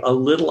to be a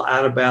little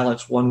out of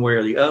balance one way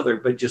or the other,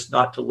 but just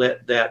not to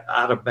let that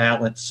out of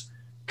balance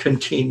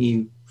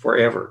continue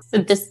forever. So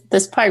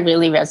this part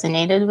really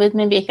resonated with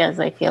me, because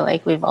I feel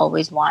like we've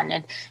always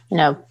wanted,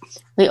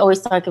 we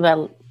always talk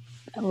about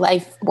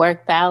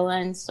life-work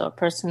balance or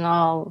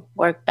personal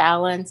work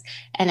balance.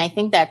 And I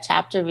think that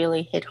chapter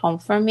really hit home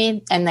for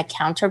me. And the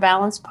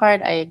counterbalance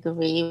part, I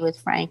agree with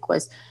Frank,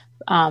 was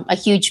a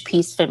huge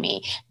piece for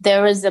me.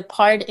 There was a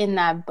part in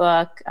that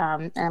book,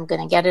 and I'm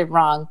going to get it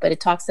wrong, but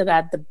it talks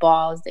about the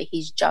balls that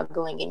he's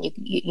juggling, and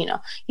you're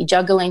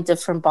juggling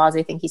different balls.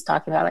 I think he's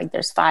talking about like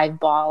there's 5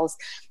 balls.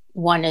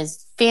 One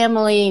is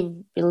family,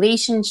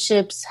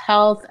 relationships,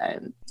 health.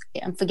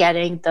 I'm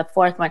forgetting the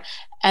 4th one.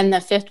 And the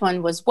 5th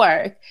one was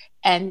work.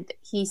 And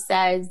he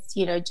says,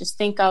 just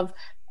think of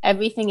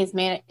everything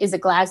is a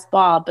glass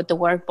ball, but the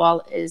work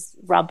ball is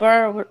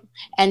rubber.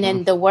 And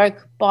then the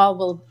work ball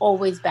will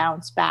always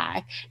bounce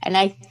back. And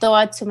I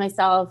thought to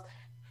myself,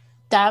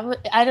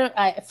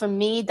 for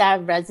me,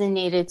 that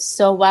resonated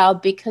so well,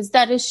 because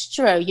that is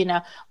true.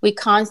 We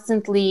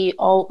constantly,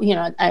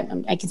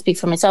 I can speak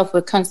for myself.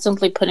 We're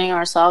constantly putting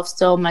ourselves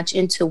so much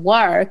into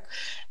work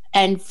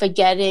and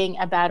forgetting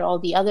about all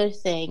the other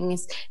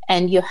things,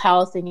 and your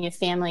health and your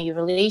family, your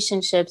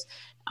relationships.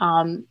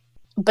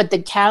 But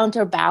the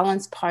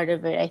counterbalance part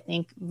of it, I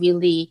think,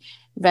 really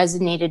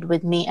resonated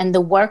with me. And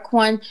the work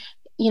one,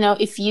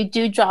 if you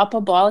do drop a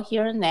ball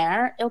here and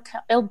there,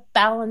 it'll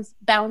bounce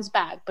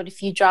back. But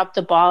if you drop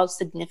the ball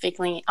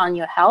significantly on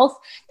your health,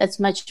 that's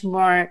much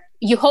more,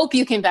 you hope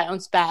you can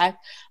bounce back.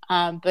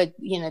 But,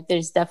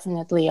 there's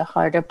definitely a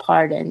harder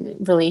part in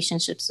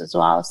relationships as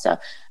well. So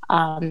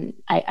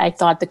I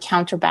thought the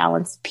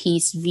counterbalance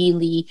piece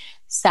really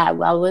sat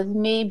well with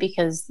me,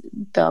 because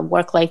the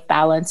work-life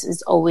balance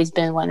has always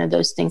been one of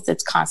those things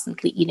that's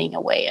constantly eating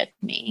away at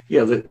me.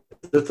 Yeah,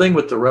 the thing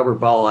with the rubber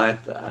ball,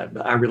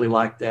 I really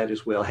like that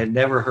as well. Had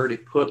never heard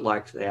it put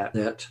like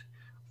that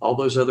all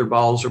those other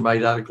balls are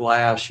made out of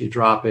glass. You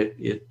drop it,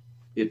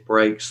 it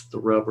breaks the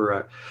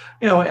rubber.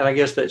 And I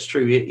guess that's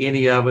true.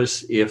 Any of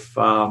us,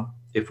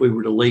 if we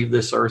were to leave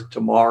this earth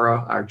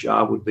tomorrow, our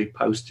job would be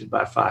posted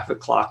by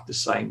 5:00 the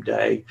same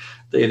day.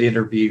 They'd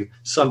interview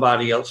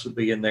somebody else would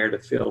be in there to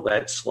fill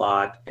that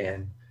slot,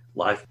 and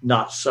life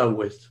not so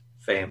with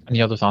family.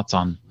 Any other thoughts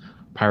on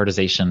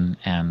prioritization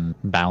and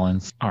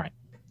balance? All right,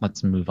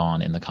 let's move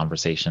on in the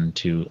conversation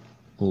to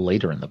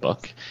later in the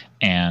book.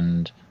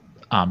 And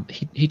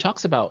he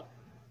talks about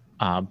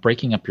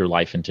breaking up your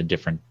life into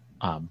different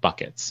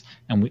buckets.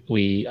 And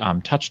we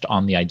touched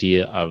on the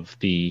idea of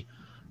the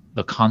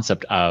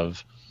concept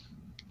of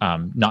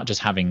not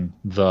just having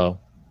the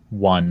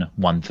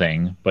one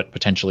thing, but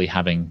potentially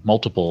having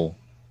multiple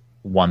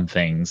one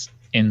things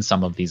in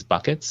some of these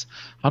buckets.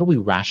 How do we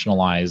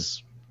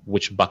rationalize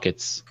which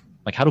buckets,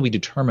 like how do we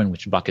determine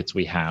which buckets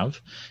we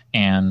have?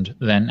 And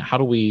then how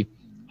do we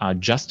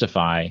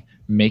justify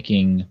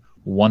making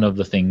one of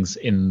the things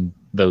in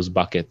those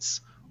buckets,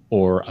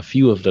 or a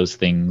few of those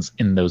things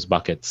in those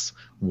buckets,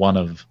 one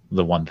of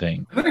the one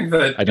thing? I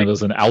know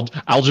there's an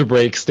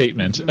algebraic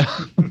statement.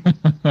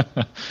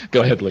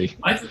 Go ahead, Lee.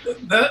 I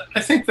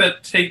think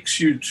that takes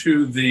you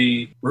to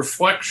the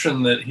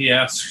reflection that he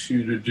asks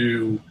you to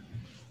do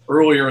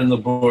earlier in the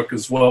book,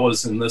 as well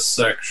as in this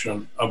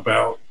section,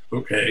 about,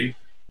 okay,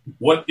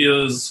 what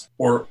is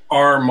or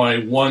are my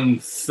one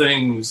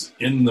things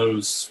in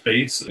those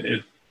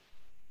spaces?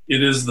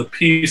 It is the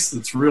piece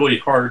that's really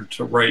hard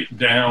to write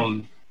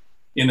down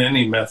in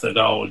any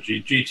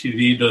methodology.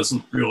 GTD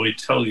doesn't really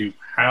tell you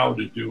how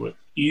to do it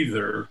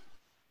either.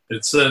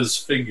 It says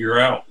figure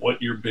out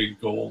what your big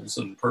goals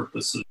and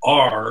purposes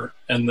are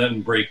and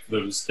then break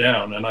those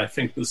down. And I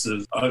think this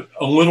is a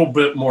little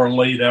bit more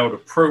laid out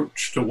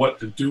approach to what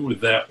to do with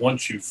that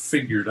once you've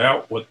figured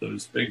out what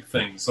those big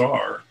things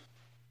are.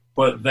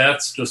 But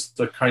that's just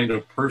a kind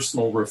of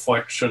personal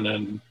reflection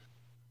and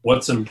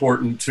what's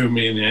important to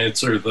me, and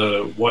answer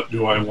the what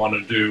do I want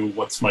to do,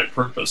 what's my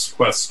purpose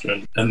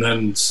question, and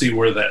then see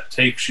where that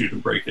takes you to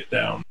break it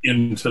down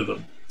into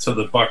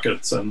the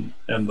buckets and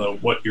the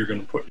what you're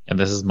going to put. And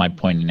this is my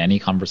point in any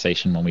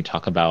conversation when we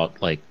talk about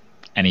like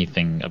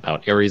anything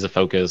about areas of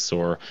focus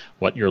or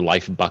what your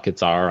life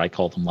buckets are. I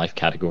call them life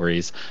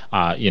categories.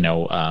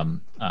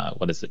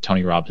 What is it?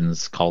 Tony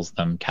Robbins calls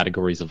them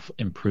categories of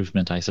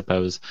improvement, I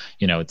suppose.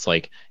 It's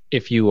like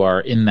if you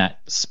are in that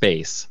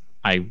space,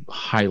 I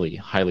highly,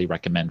 highly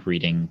recommend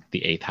reading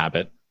The Eighth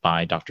Habit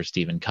by Dr.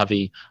 Stephen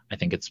Covey. I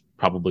think it's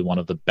probably one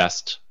of the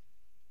best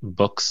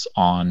books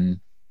on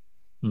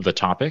the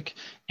topic,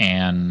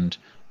 and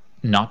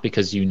not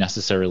because you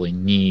necessarily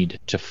need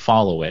to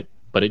follow it,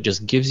 but it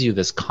just gives you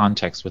this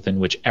context within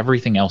which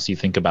everything else you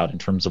think about in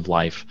terms of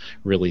life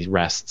really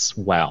rests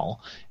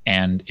well.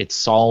 And it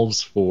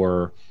solves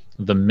for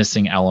the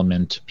missing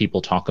element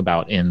people talk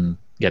about in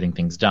getting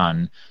things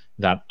done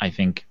that I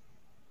think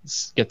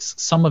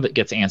some of it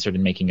gets answered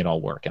in making it all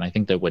work. And I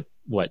think that what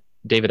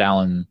David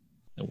Allen,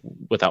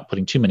 without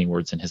putting too many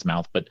words in his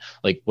mouth, but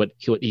like what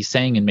he's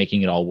saying in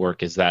making it all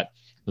work is that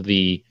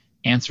the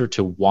answer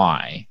to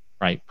why,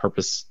 right,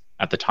 purpose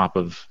at the top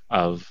of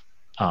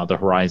the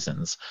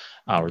horizons,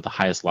 or the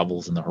highest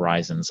levels in the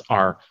horizons,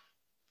 are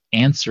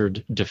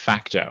answered de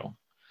facto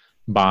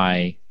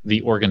by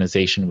the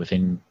organization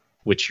within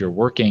which you're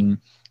working,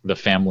 the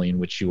family in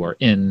which you are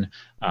in,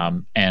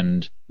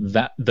 and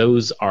that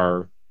those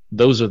are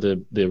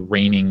the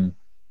reigning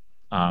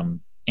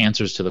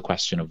answers to the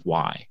question of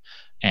why.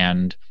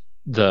 And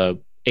the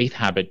Eighth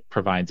Habit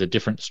provides a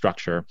different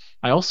structure.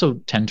 I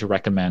also tend to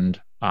recommend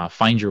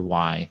Find Your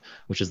Why,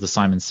 which is the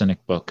Simon Sinek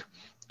book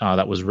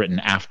that was written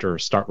after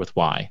Start With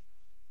Why.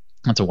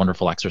 That's a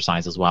wonderful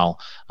exercise as well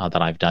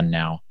that I've done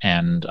now,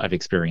 and I've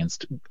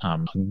experienced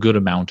a good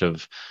amount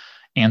of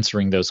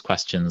answering those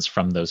questions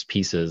from those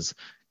pieces,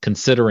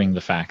 considering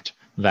the fact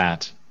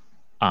that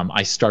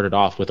I started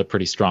off with a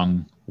pretty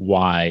strong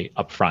why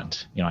up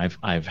front.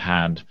 I've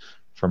had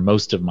for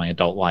most of my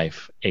adult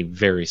life a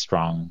very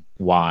strong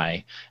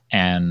why,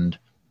 and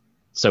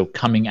so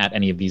coming at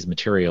any of these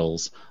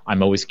materials,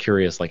 I'm always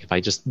curious, like if I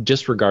just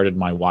disregarded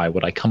my why,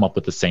 would I come up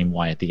with the same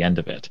why at the end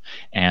of it?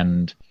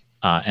 And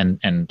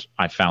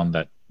I found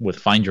that with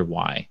Find Your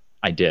Why,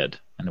 I did,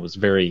 and it was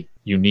very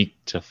unique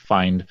to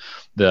follow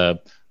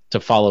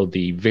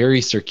the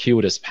very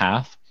circuitous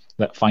path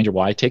that Find Your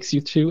Why takes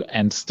you to,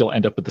 and still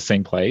end up at the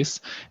same place,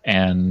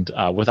 and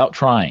without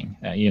trying.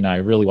 I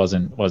really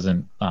wasn't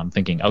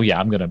thinking, oh yeah,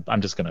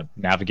 I'm just gonna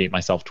navigate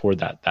myself toward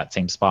that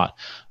same spot.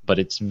 But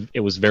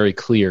it was very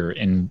clear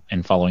in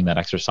following that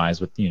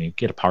exercise with you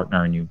get a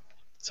partner, and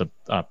it's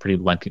a pretty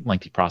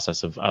lengthy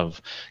process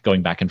of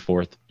going back and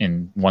forth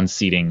in one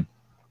seating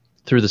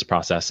through this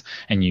process,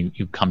 and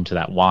you come to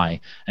that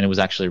why. And it was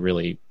actually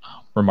really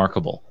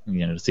remarkable,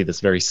 to see this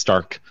very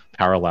stark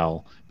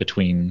parallel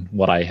between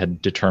what I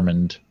had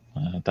determined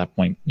at that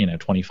point,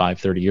 25,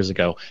 30 years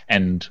ago,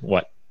 and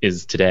what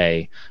is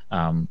today,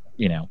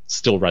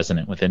 still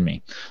resonant within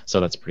me. So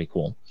that's pretty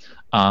cool.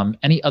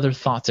 Any other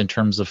thoughts in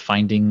terms of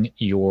finding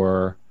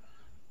your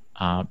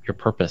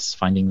purpose,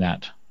 finding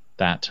that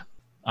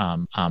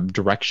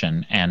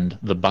direction, and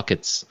the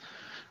buckets,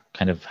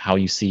 kind of how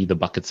you see the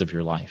buckets of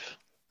your life?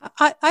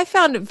 I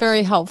found it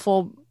very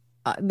helpful.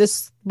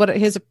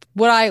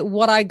 What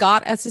I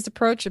got as his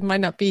approach, it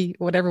might not be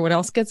what everyone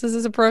else gets as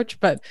his approach,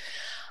 but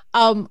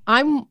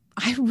I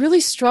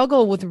really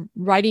struggle with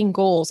writing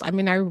goals. I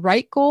mean, I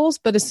write goals,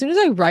 but as soon as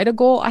I write a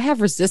goal, I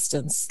have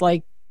resistance,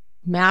 like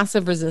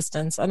massive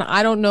resistance, and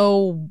I don't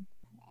know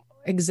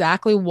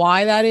exactly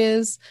why that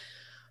is.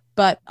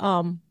 But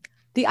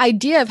the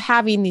idea of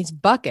having these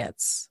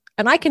buckets,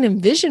 and I can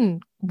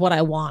envision what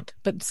I want,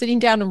 but sitting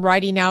down and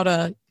writing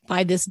out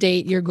by this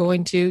date you're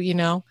going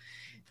to,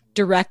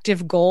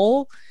 directive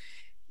goal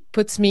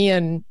puts me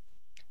in,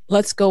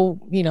 let's go,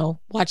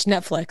 watch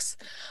Netflix.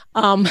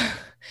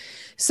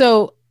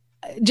 So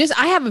just,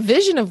 I have a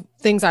vision of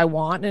things I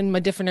want in my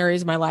different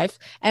areas of my life.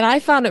 And I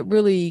found it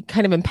really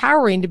kind of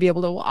empowering to be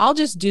able to, I'll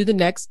just do the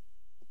next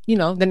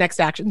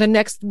action,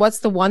 what's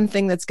the one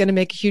thing that's going to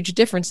make a huge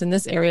difference in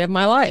this area of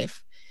my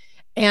life?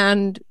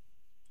 And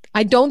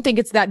I don't think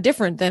it's that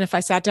different than if I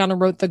sat down and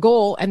wrote the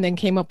goal and then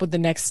came up with the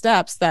next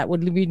steps that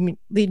would lead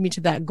me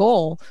to that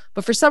goal.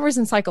 But for some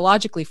reason,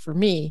 psychologically, for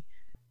me,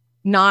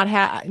 not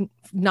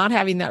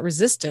having that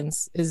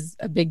resistance is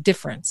a big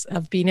difference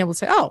of being able to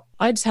say, oh,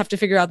 I just have to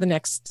figure out the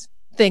next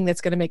thing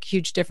that's going to make a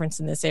huge difference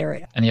in this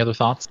area. Any other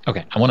thoughts?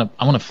 Okay, I want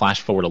to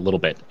flash forward a little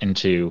bit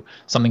into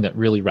something that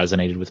really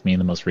resonated with me in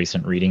the most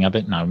recent reading of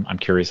it, and I'm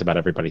curious about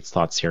everybody's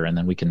thoughts here, and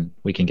then we can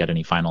get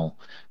any final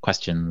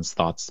questions,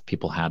 thoughts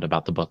people had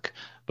about the book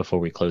before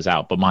we close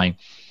out. But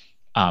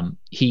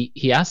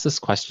he asked this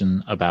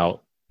question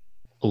about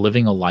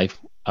living a life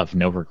of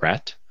no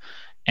regret,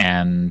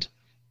 and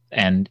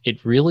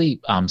it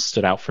really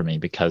stood out for me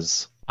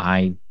because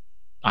I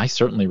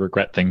certainly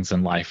regret things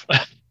in life.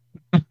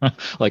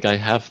 Like I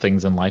have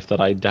things in life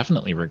that I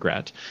definitely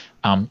regret.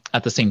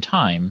 At the same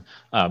time,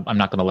 I'm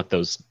not going to let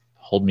those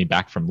hold me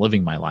back from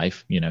living my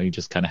life. You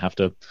just kind of have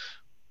to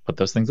put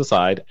those things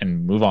aside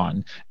and move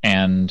on.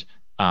 And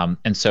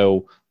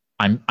so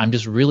I'm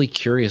just really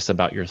curious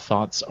about your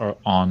thoughts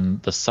on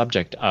the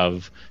subject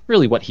of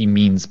really what he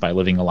means by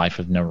living a life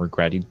of no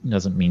regret. He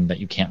doesn't mean that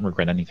you can't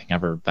regret anything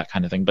ever, that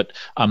kind of thing. But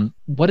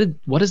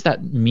what does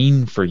that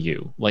mean for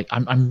you? Like,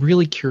 I'm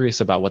really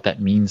curious about what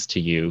that means to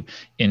you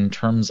in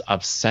terms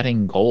of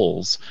setting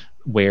goals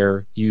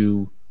where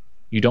you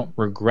don't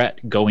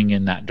regret going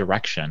in that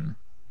direction,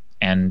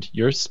 and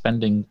you're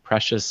spending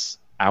precious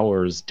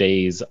hours,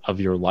 days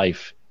of your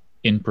life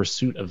in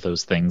pursuit of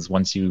those things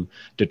once you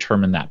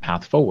determine that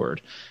path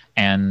forward.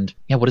 And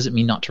what does it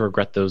mean not to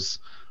regret those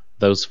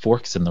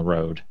forks in the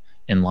road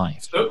in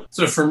life?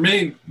 So for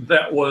me,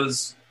 that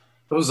was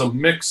a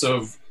mix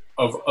of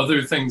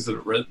other things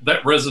that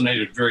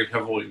resonated very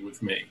heavily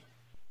with me.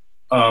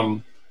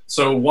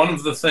 So one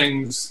of the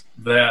things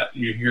that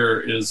you hear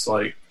is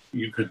like,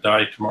 you could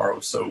die tomorrow,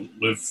 so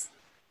live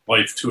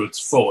life to its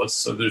fullest.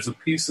 So there's a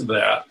piece of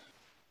that.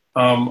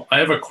 I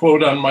have a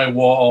quote on my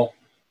wall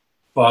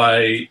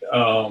by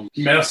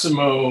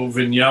Massimo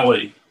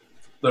Vignelli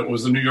that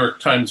was a New York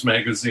Times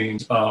Magazine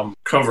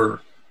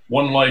cover.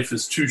 One life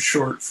is too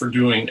short for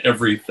doing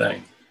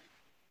everything,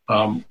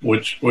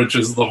 which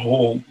is the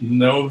whole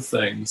no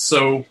thing.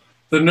 So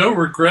the no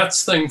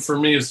regrets thing for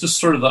me is just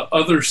sort of the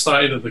other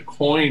side of the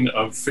coin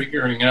of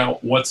figuring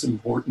out what's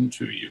important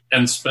to you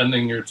and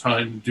spending your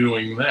time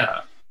doing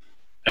that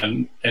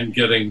and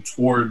getting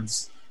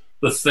towards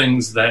the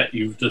things that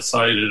you've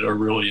decided are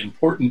really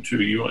important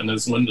to you. And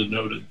as Linda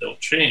noted, they'll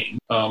change.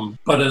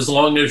 But as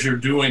long as you're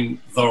doing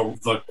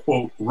the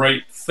quote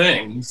right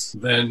things,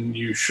 then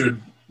you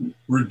should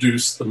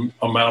reduce the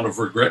amount of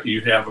regret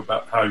you have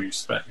about how you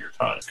spent your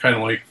time. It's kind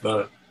of like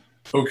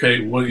okay,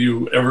 will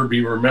you ever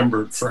be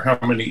remembered for how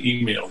many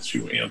emails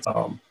you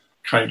answer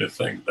kind of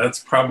thing. That's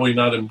probably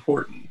not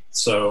important.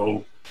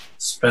 So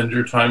spend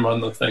your time on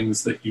the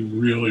things that you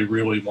really,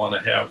 really want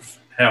to have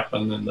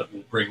happen and that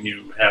will bring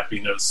you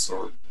happiness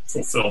or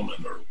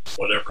fulfillment or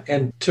whatever.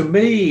 And to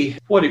me,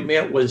 what it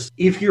meant was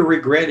if you're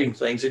regretting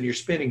things and you're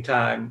spending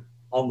time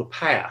on the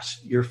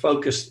past, your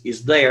focus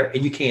is there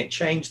and you can't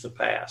change the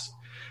past.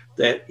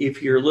 That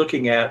if you're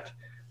looking at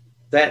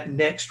that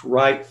next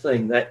right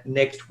thing, that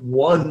next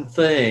one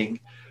thing,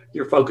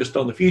 you're focused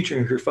on the future.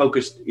 And if your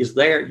focus is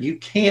there, you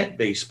can't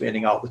be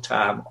spending all the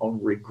time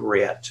on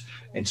regret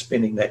and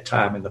spending that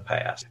time in the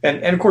past.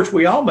 And of course,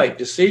 we all make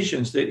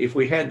decisions that if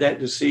we had that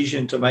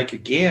decision to make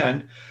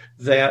again,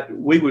 that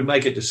we would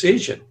make a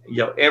decision,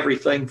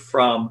 everything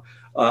from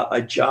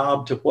a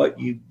job to what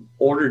you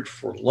ordered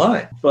for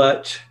lunch.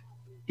 But,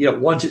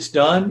 once it's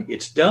done,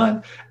 it's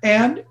done.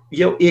 And,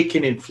 it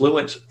can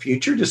influence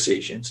future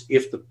decisions.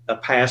 If a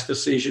past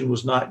decision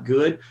was not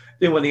good,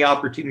 then when the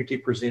opportunity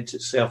presents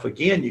itself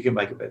again, you can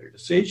make a better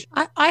decision.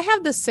 I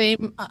have the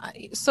same.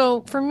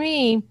 So for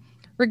me,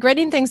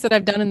 regretting things that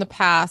I've done in the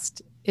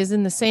past is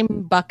in the same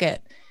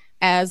bucket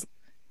as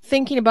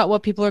thinking about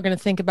what people are going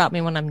to think about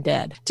me when I'm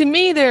dead. To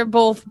me, they're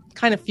both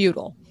kind of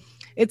futile.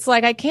 It's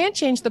like I can't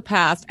change the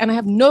past and I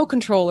have no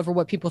control over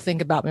what people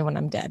think about me when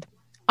I'm dead.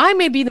 I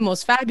may be the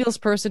most fabulous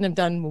person and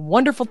done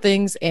wonderful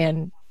things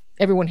and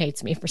everyone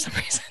hates me for some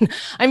reason.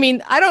 I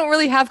mean, I don't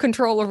really have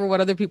control over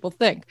what other people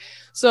think.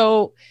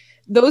 So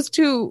those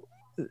two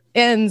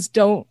ends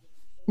don't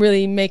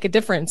really make a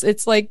difference.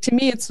 It's like, to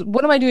me, it's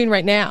what am I doing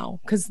right now?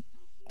 Because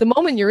the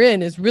moment you're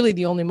in is really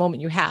the only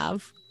moment you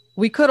have.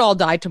 We could all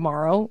die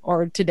tomorrow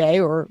or today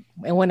or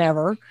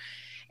whenever.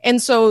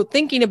 And so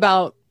thinking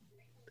about,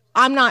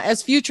 I'm not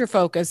as future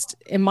focused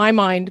in my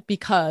mind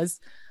because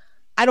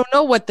I don't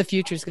know what the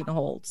future is going to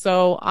hold.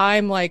 So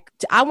I'm like,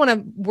 I want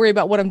to worry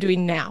about what I'm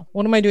doing now.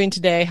 What am I doing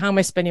today? How am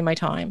I spending my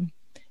time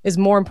is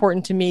more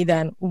important to me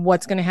than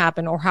what's going to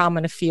happen or how I'm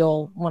going to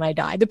feel when I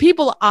die. The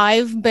people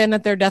I've been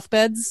at their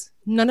deathbeds,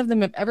 none of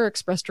them have ever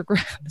expressed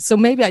regret. So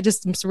maybe I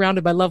just am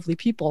surrounded by lovely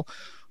people,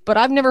 but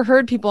I've never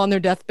heard people on their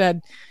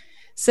deathbed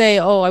say,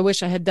 oh, I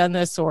wish I had done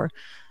this or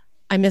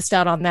I missed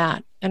out on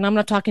that. And I'm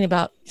not talking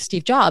about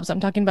Steve Jobs. I'm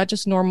talking about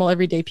just normal,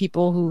 everyday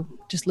people who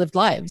just lived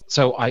lives.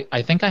 So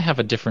I think I have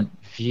a different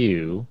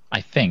view, I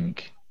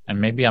think,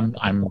 and maybe I'm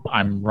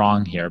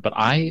wrong here, but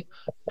I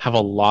have a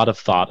lot of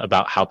thought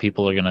about how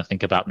people are going to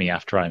think about me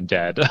after I'm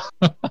dead.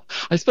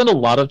 I spend a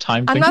lot of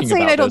time thinking about I'm not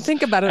saying I don't this.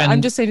 think about it.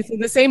 I'm just saying it's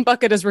in the same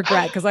bucket as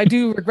regret because I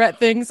do regret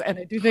things and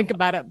I do think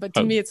about it, but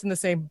to me it's in the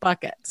same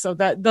bucket. So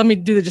that let me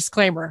do the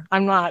disclaimer.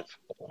 I'm not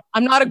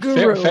a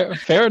guru.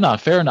 Fair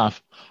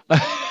enough.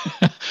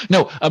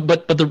 No,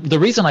 but the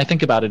reason I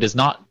think about it is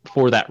not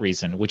for that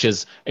reason, which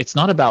is it's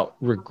not about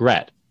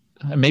regret.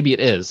 Maybe it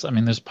is. I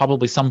mean, there's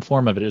probably some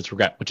form of it is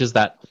regret, which is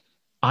that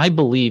I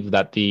believe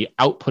that the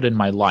output in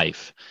my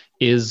life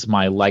is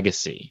my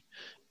legacy,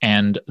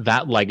 and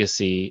that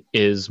legacy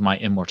is my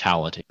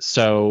immortality.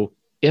 So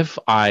if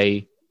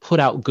I put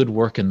out good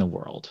work in the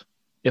world,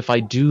 if I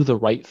do the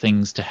right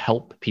things to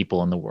help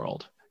people in the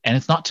world, and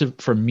it's not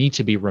for me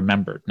to be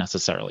remembered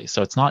necessarily.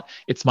 So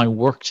it's my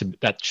work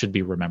that should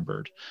be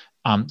remembered.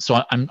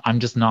 So I'm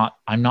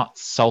not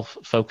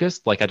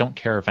self-focused. Like, I don't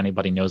care if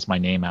anybody knows my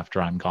name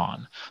after I'm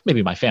gone.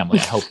 Maybe my family.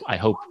 I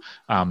hope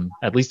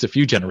at least a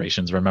few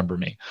generations remember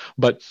me.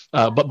 But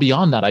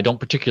beyond that, I don't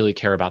particularly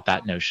care about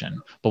that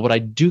notion. But what I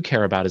do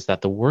care about is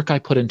that the work I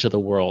put into the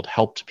world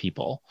helped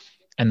people,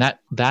 and that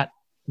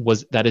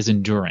is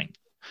enduring.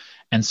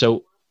 And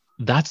so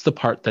that's the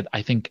part that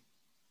I think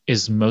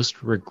is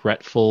most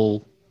regret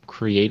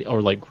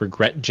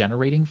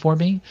generating for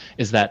me,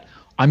 is that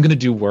I'm going to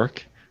do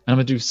work, and I'm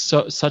going to do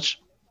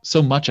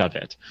so much of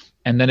it,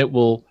 and then it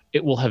will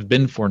have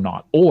been for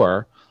naught,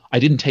 or I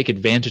didn't take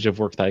advantage of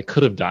work that I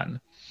could have done,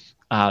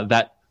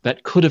 that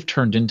could have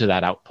turned into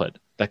that output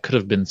that could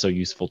have been so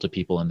useful to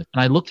people. And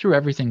I look through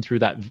everything through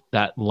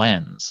that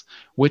lens,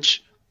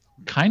 which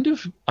kind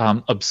of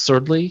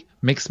absurdly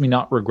makes me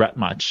not regret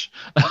much,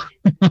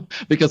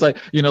 because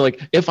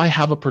if I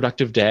have a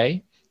productive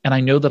day and I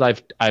know that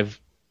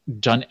I've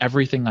done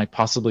everything I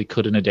possibly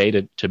could in a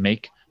day to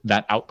make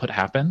that output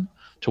happen,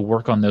 to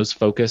work on those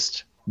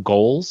focused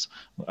goals,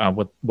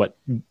 what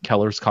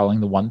Keller's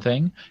calling the one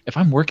thing. If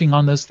I'm working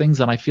on those things,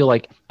 then I feel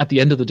like at the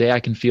end of the day, I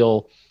can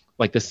feel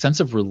like this sense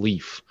of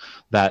relief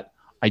that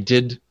I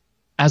did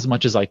as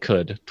much as I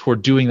could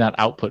toward doing that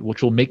output,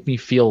 which will make me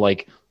feel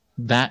like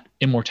that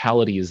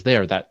immortality is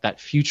there, that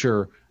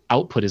future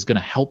output is going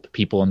to help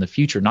people in the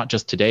future, not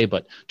just today,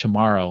 but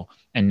tomorrow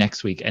and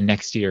next week and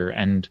next year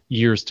and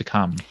years to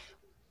come.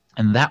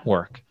 And that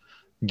work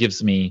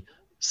gives me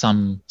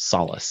some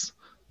solace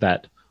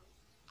that,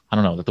 I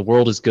don't know, that the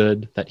world is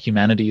good, that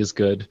humanity is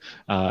good,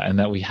 and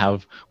that we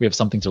have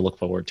something to look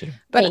forward to.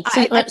 But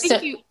I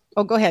think you...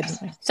 Oh, go ahead.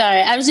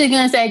 Sorry, I was just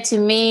going to say, to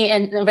me,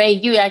 and Ray,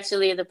 you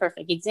actually are the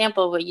perfect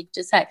example of what you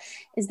just said,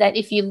 is that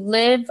if you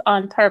live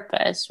on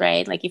purpose,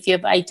 right? Like if you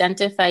have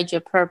identified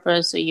your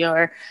purpose or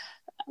your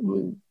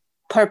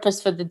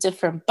purpose for the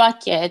different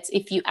buckets,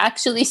 if you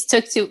actually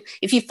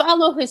if you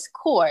follow his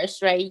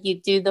course, right?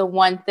 You do the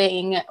one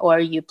thing, or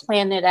you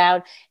plan it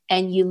out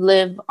and you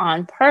live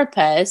on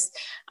purpose,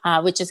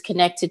 which is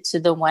connected to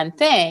the one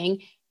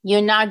thing, you're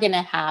not going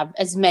to have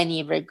as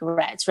many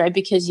regrets, right?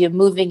 Because you're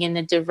moving in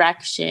the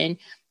direction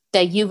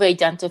that you've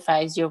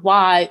identified as your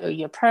why or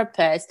your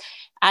purpose.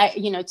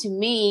 To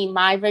me,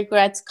 my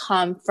regrets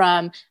come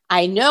from,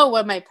 I know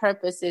what my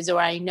purpose is,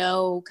 or I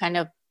know kind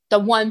of the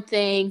one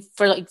thing,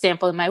 for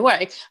example, in my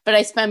work, but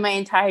I spend my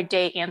entire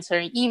day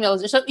answering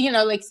emails or so,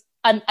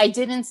 I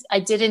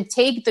didn't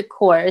take the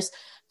course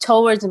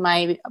towards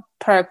my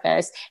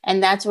purpose.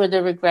 And that's where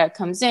the regret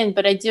comes in.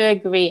 But I do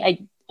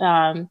agree.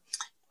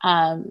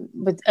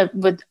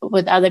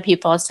 With other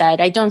people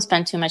said, I don't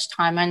spend too much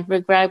time on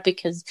regret,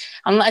 because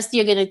unless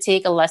you're going to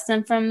take a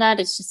lesson from that,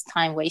 it's just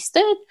time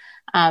wasted.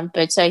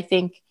 But so I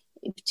think,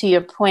 to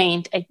your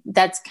point,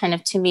 that's kind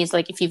of, to me, is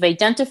like, if you've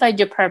identified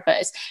your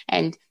purpose,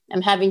 and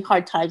I'm having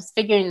hard times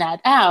figuring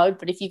that out,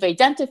 but if you've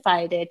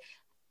identified it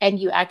and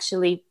you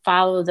actually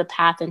follow the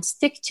path and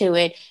stick to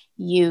it,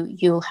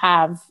 you'll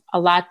have a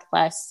lot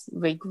less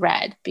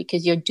regret,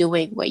 because you're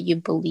doing what you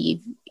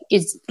believe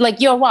is like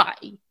your why.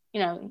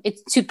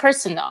 It's too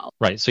personal.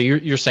 Right. So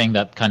you're saying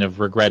that kind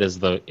of regret is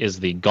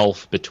the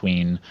gulf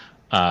between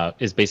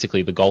is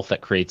basically the gulf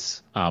that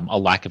creates a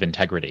lack of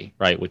integrity,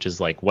 right? Which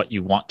is like what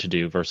you want to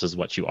do versus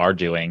what you are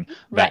doing.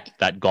 Right.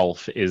 That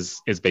gulf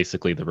is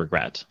basically the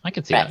regret. I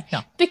can see right. that.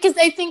 Yeah. Because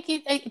I think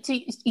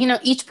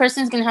each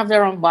person is going to have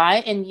their own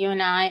why, and you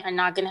and I are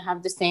not going to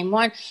have the same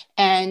one.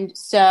 And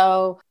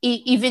so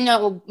even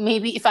though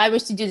maybe if I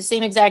was to do the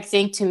same exact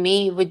thing, to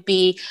me it would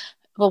be,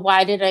 well,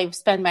 why did I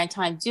spend my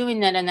time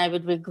doing that? And I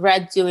would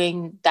regret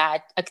doing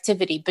that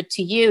activity. But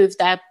to you, if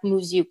that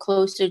moves you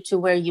closer to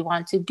where you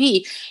want to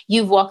be,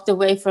 you've walked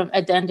away from,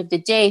 at the end of the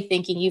day,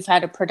 thinking you've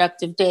had a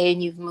productive day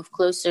and you've moved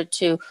closer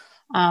to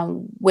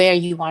where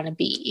you want to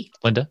be.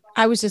 Linda?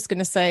 I was just going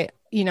to say,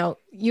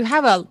 you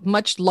have a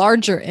much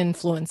larger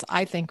influence,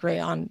 I think, Ray,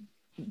 on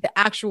the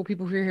actual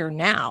people who are here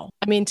now.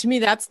 I mean, to me,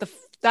 that's the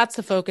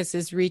focus,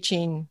 is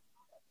reaching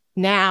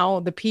now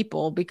the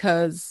people,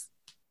 because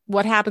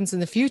what happens in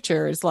the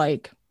future is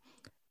like,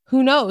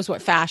 who knows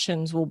what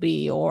fashions will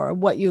be, or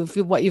what you've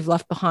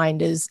left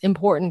behind is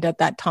important at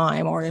that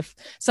time, or if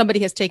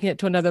somebody has taken it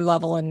to another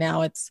level and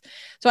now it's.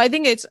 So I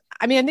think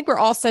we're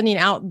all sending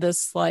out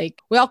this,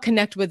 like, we all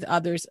connect with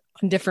others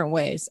in different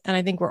ways. And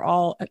I think we're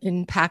all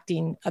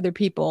impacting other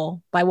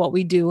people by what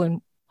we do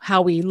and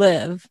how we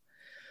live.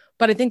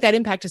 But I think that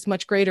impact is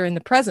much greater in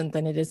the present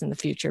than it is in the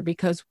future,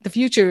 because the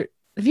future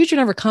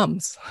never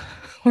comes.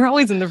 We're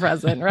always in the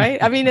present,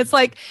 right? I mean, it's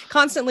like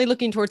constantly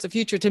looking towards the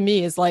future, to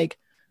me, is like,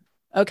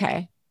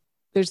 okay,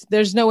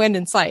 there's no end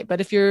in sight. But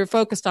if you're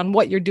focused on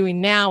what you're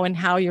doing now and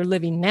how you're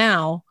living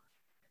now,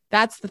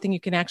 that's the thing you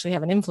can actually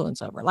have an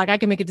influence over. Like, I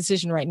can make a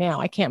decision right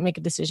now. I can't make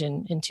a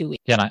decision in 2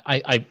 weeks. Yeah,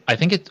 and I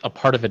think a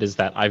part of it is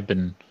that I've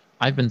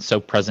been so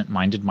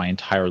present-minded my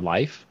entire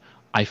life.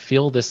 I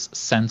feel this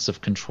sense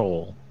of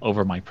control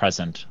over my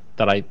present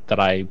that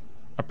I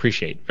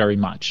appreciate very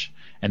much.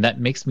 And that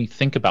makes me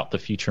think about the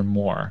future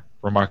more,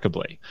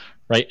 remarkably,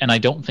 right? And I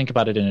don't think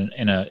about it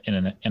in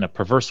a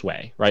perverse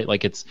way, right?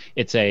 Like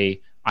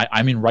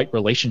I'm in right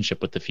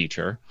relationship with the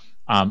future.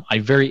 I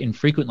very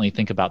infrequently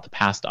think about the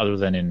past other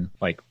than in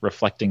like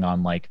reflecting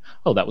on like,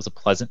 oh, that was a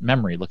pleasant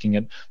memory, looking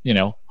at,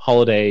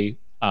 holiday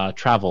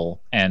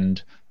travel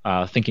and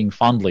thinking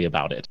fondly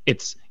about it.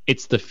 It's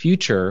the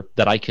future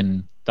that I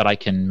can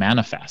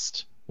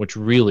manifest, which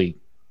really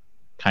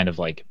kind of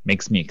like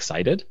makes me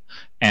excited.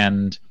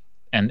 And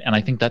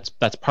I think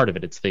that's part of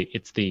it. It's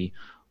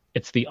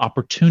the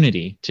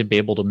opportunity to be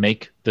able to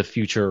make the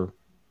future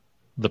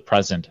the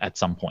present at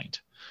some point.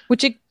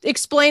 Which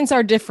explains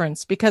our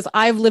difference, because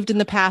I've lived in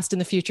the past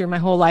and the future my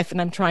whole life, and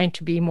I'm trying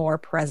to be more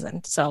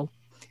present. So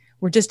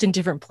we're just in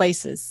different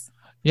places.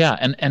 Yeah,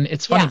 and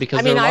it's funny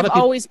because I've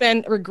always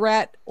been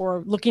regret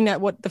or looking at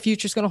what the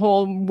future's going to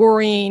hold,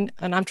 worrying,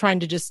 and I'm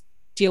trying to just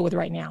deal with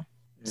right now.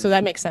 So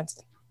that makes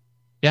sense.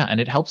 Yeah, and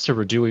it helps to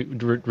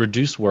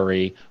reduce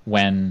worry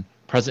when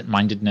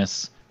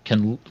present-mindedness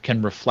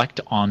can reflect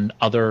on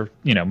other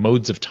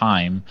modes of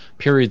time,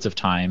 periods of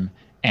time,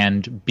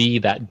 and be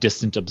that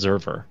distant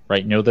observer,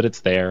 right? Know that it's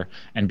there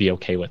and be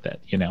okay with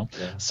it, Yeah.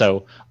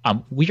 So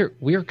we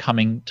are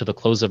coming to the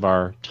close of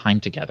our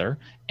time together,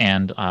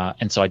 and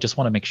so I just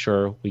want to make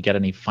sure we get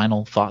any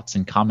final thoughts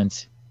and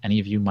comments any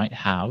of you might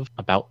have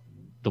about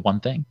the one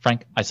thing.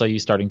 Frank, I saw you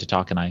starting to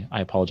talk, and I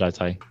apologize.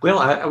 I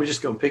was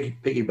just going to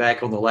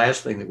piggyback on the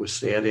last thing that was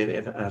said,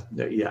 and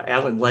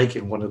Alan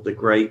Lakin, one of the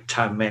great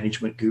time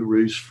management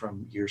gurus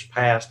from years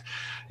past,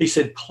 he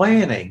said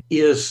planning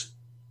is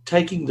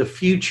taking the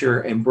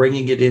future and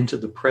bringing it into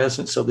the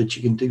present so that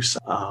you can do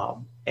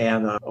something.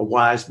 And a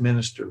wise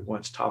minister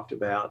once talked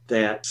about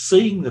that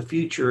seeing the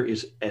future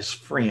is as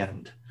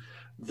friend,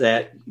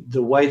 that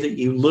the way that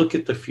you look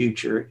at the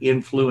future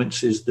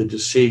influences the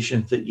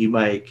decisions that you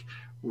make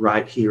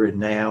right here and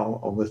now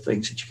on the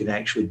things that you can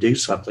actually do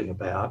something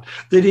about,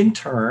 that in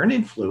turn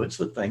influence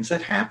the things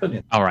that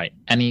happen. All right.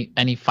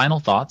 Any final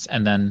thoughts?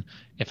 And then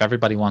if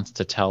everybody wants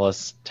to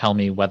tell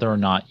me whether or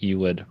not you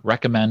would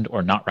recommend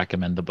or not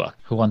recommend the book.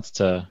 Who wants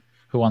to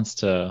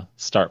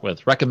start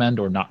with recommend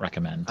or not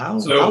recommend?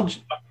 Go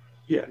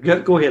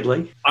ahead,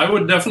 Lee. I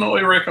would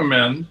definitely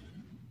recommend,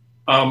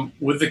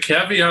 with the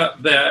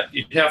caveat that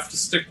you have to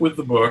stick with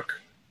the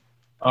book.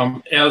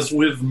 As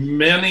with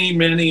many,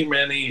 many,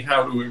 many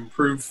How to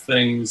Improve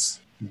Things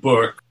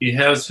book, he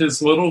has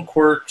his little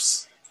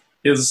quirks,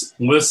 his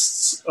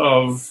lists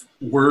of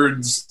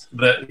words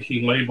that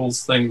he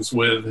labels things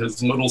with,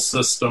 his little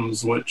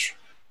systems, which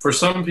for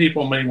some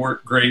people may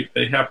work great.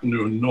 They happen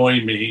to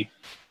annoy me.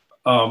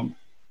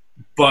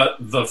 But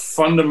the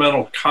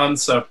fundamental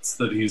concepts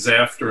that he's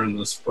after in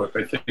this book,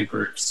 I think,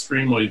 are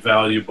extremely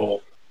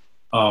valuable.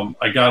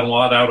 I got a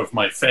lot out of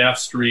my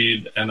fast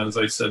read, and as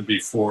I said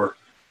before,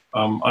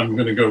 I'm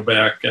going to go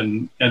back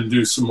and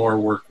do some more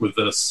work with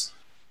this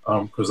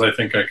because I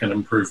think I can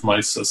improve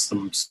my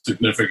system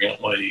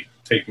significantly.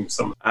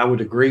 I would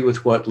agree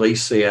with what Lee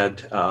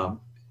said.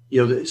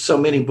 So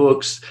many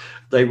books,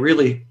 they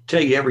really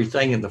tell you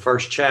everything in the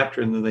first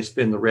chapter, and then they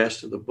spend the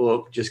rest of the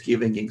book just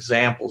giving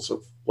examples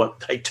of what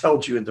they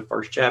told you in the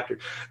first chapter.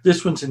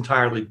 This one's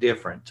entirely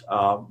different.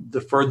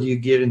 The further you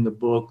get in the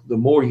book, the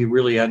more you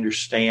really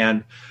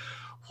understand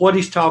what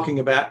he's talking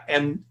about,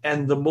 and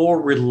the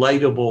more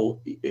relatable,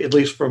 at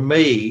least for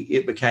me,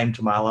 it became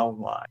to my own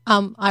life.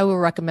 I will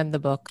recommend the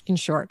book, in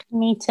short.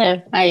 Me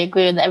too. I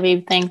agree with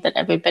everything that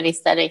everybody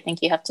said. I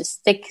think you have to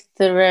stick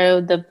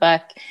through the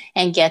book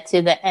and get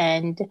to the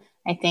end.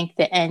 I think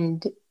the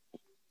end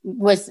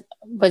was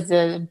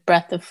a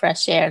breath of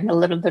fresh air and a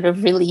little bit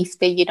of relief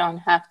that you don't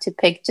have to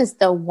pick just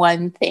the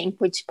one thing,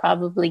 which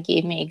probably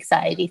gave me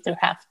anxiety through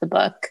half the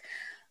book.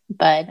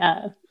 But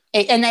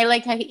and I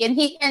like how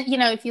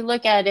if you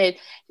look at it,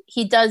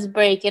 he does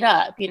break it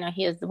up.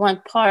 He has the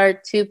 1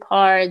 part, 2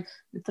 part,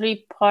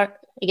 3 part.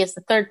 I guess the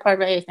third part,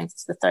 right? I think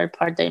it's the third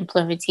part, the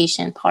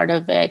implementation part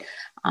of it.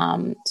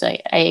 So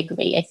I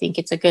agree. I think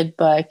it's a good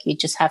book. You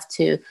just have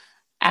to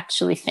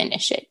actually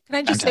finish it. Can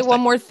I just say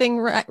one more thing,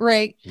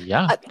 Ray?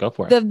 Yeah, go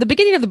for it. The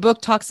beginning of the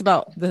book talks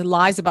about the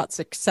lies about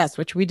success,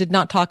 which we did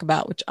not talk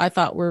about, which I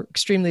thought were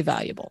extremely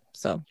valuable.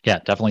 So yeah,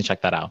 definitely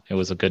check that out. It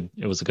was a good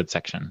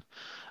section.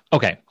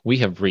 Okay, we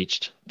have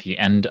reached the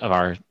end of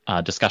our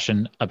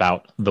discussion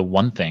about The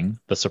One Thing,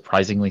 the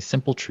surprisingly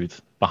simple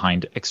truth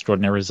behind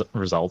extraordinary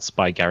results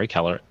by Gary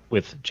Keller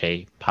with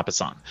Jay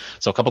Papasan.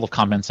 So a couple of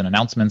comments and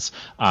announcements.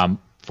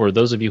 For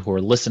those of you who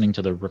are listening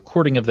to the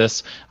recording of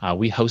this,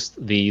 we host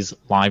these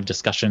live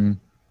discussions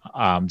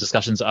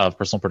of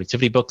personal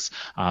productivity books.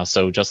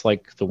 So just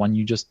like the one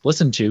you just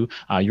listened to,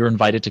 you're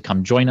invited to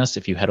come join us.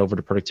 If you head over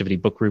to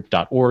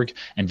productivitybookgroup.org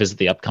and visit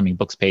the upcoming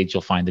books page,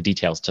 you'll find the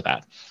details to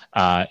that.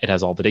 It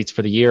has all the dates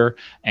for the year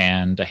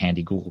and a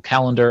handy Google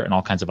Calendar and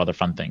all kinds of other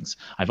fun things.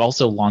 I've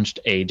also launched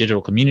a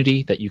digital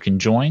community that you can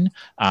join.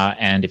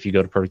 And if you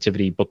go to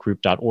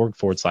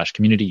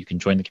productivitybookgroup.org/community, you can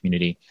join the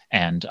community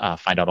and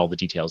find out all the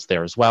details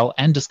there as well,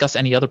 and discuss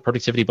any other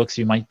productivity books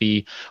you might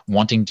be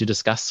wanting to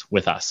discuss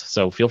with us.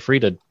 So feel free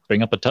to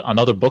bring up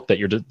another book that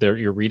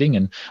you're reading,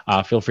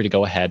 and feel free to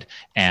go ahead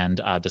and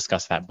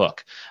discuss that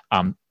book.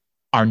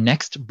 Our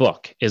next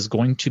book is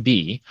going to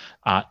be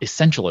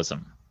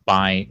Essentialism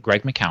by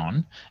Greg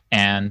McKeown.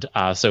 And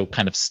so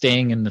kind of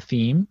staying in the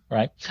theme,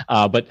 right?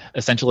 But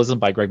Essentialism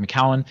by Greg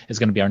McKeown is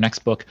going to be our next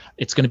book.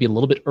 It's going to be a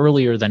little bit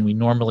earlier than we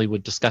normally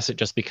would discuss it,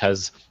 just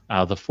because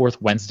the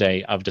fourth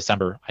Wednesday of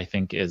December, I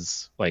think,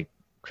 is like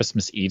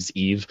Christmas Eve's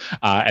Eve.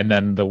 And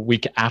then the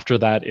week after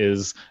that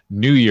is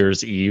New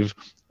Year's Eve.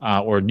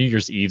 Or New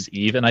Year's Eve's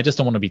Eve, and I just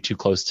don't want to be too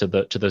close to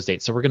those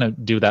dates. So we're going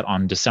to do that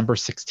on December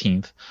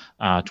 16th,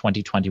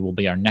 2020 will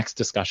be our next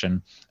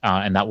discussion,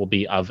 and that will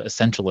be of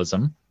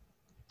Essentialism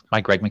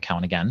by Greg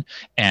McKeown again,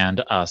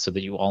 and so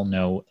that you all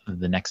know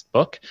the next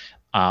book.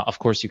 Of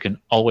course, you can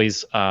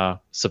always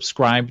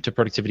subscribe to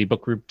Productivity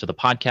Book Group, to the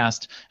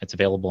podcast. It's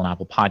available on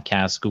Apple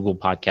Podcasts, Google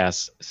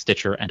Podcasts,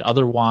 Stitcher, and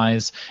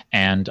otherwise.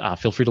 And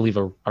feel free to leave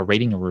a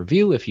rating or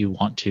review if you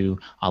want to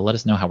let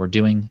us know how we're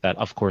doing. That,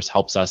 of course,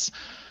 helps us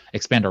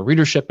expand our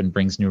readership and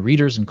brings new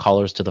readers and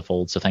callers to the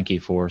fold. So thank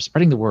you for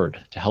spreading the word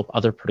to help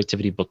other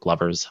productivity book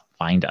lovers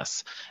find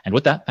us. And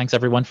with that, thanks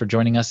everyone for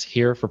joining us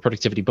here for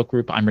Productivity Book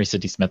Group. I'm Ray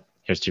Sidney Smith.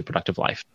 Here's to your productive life.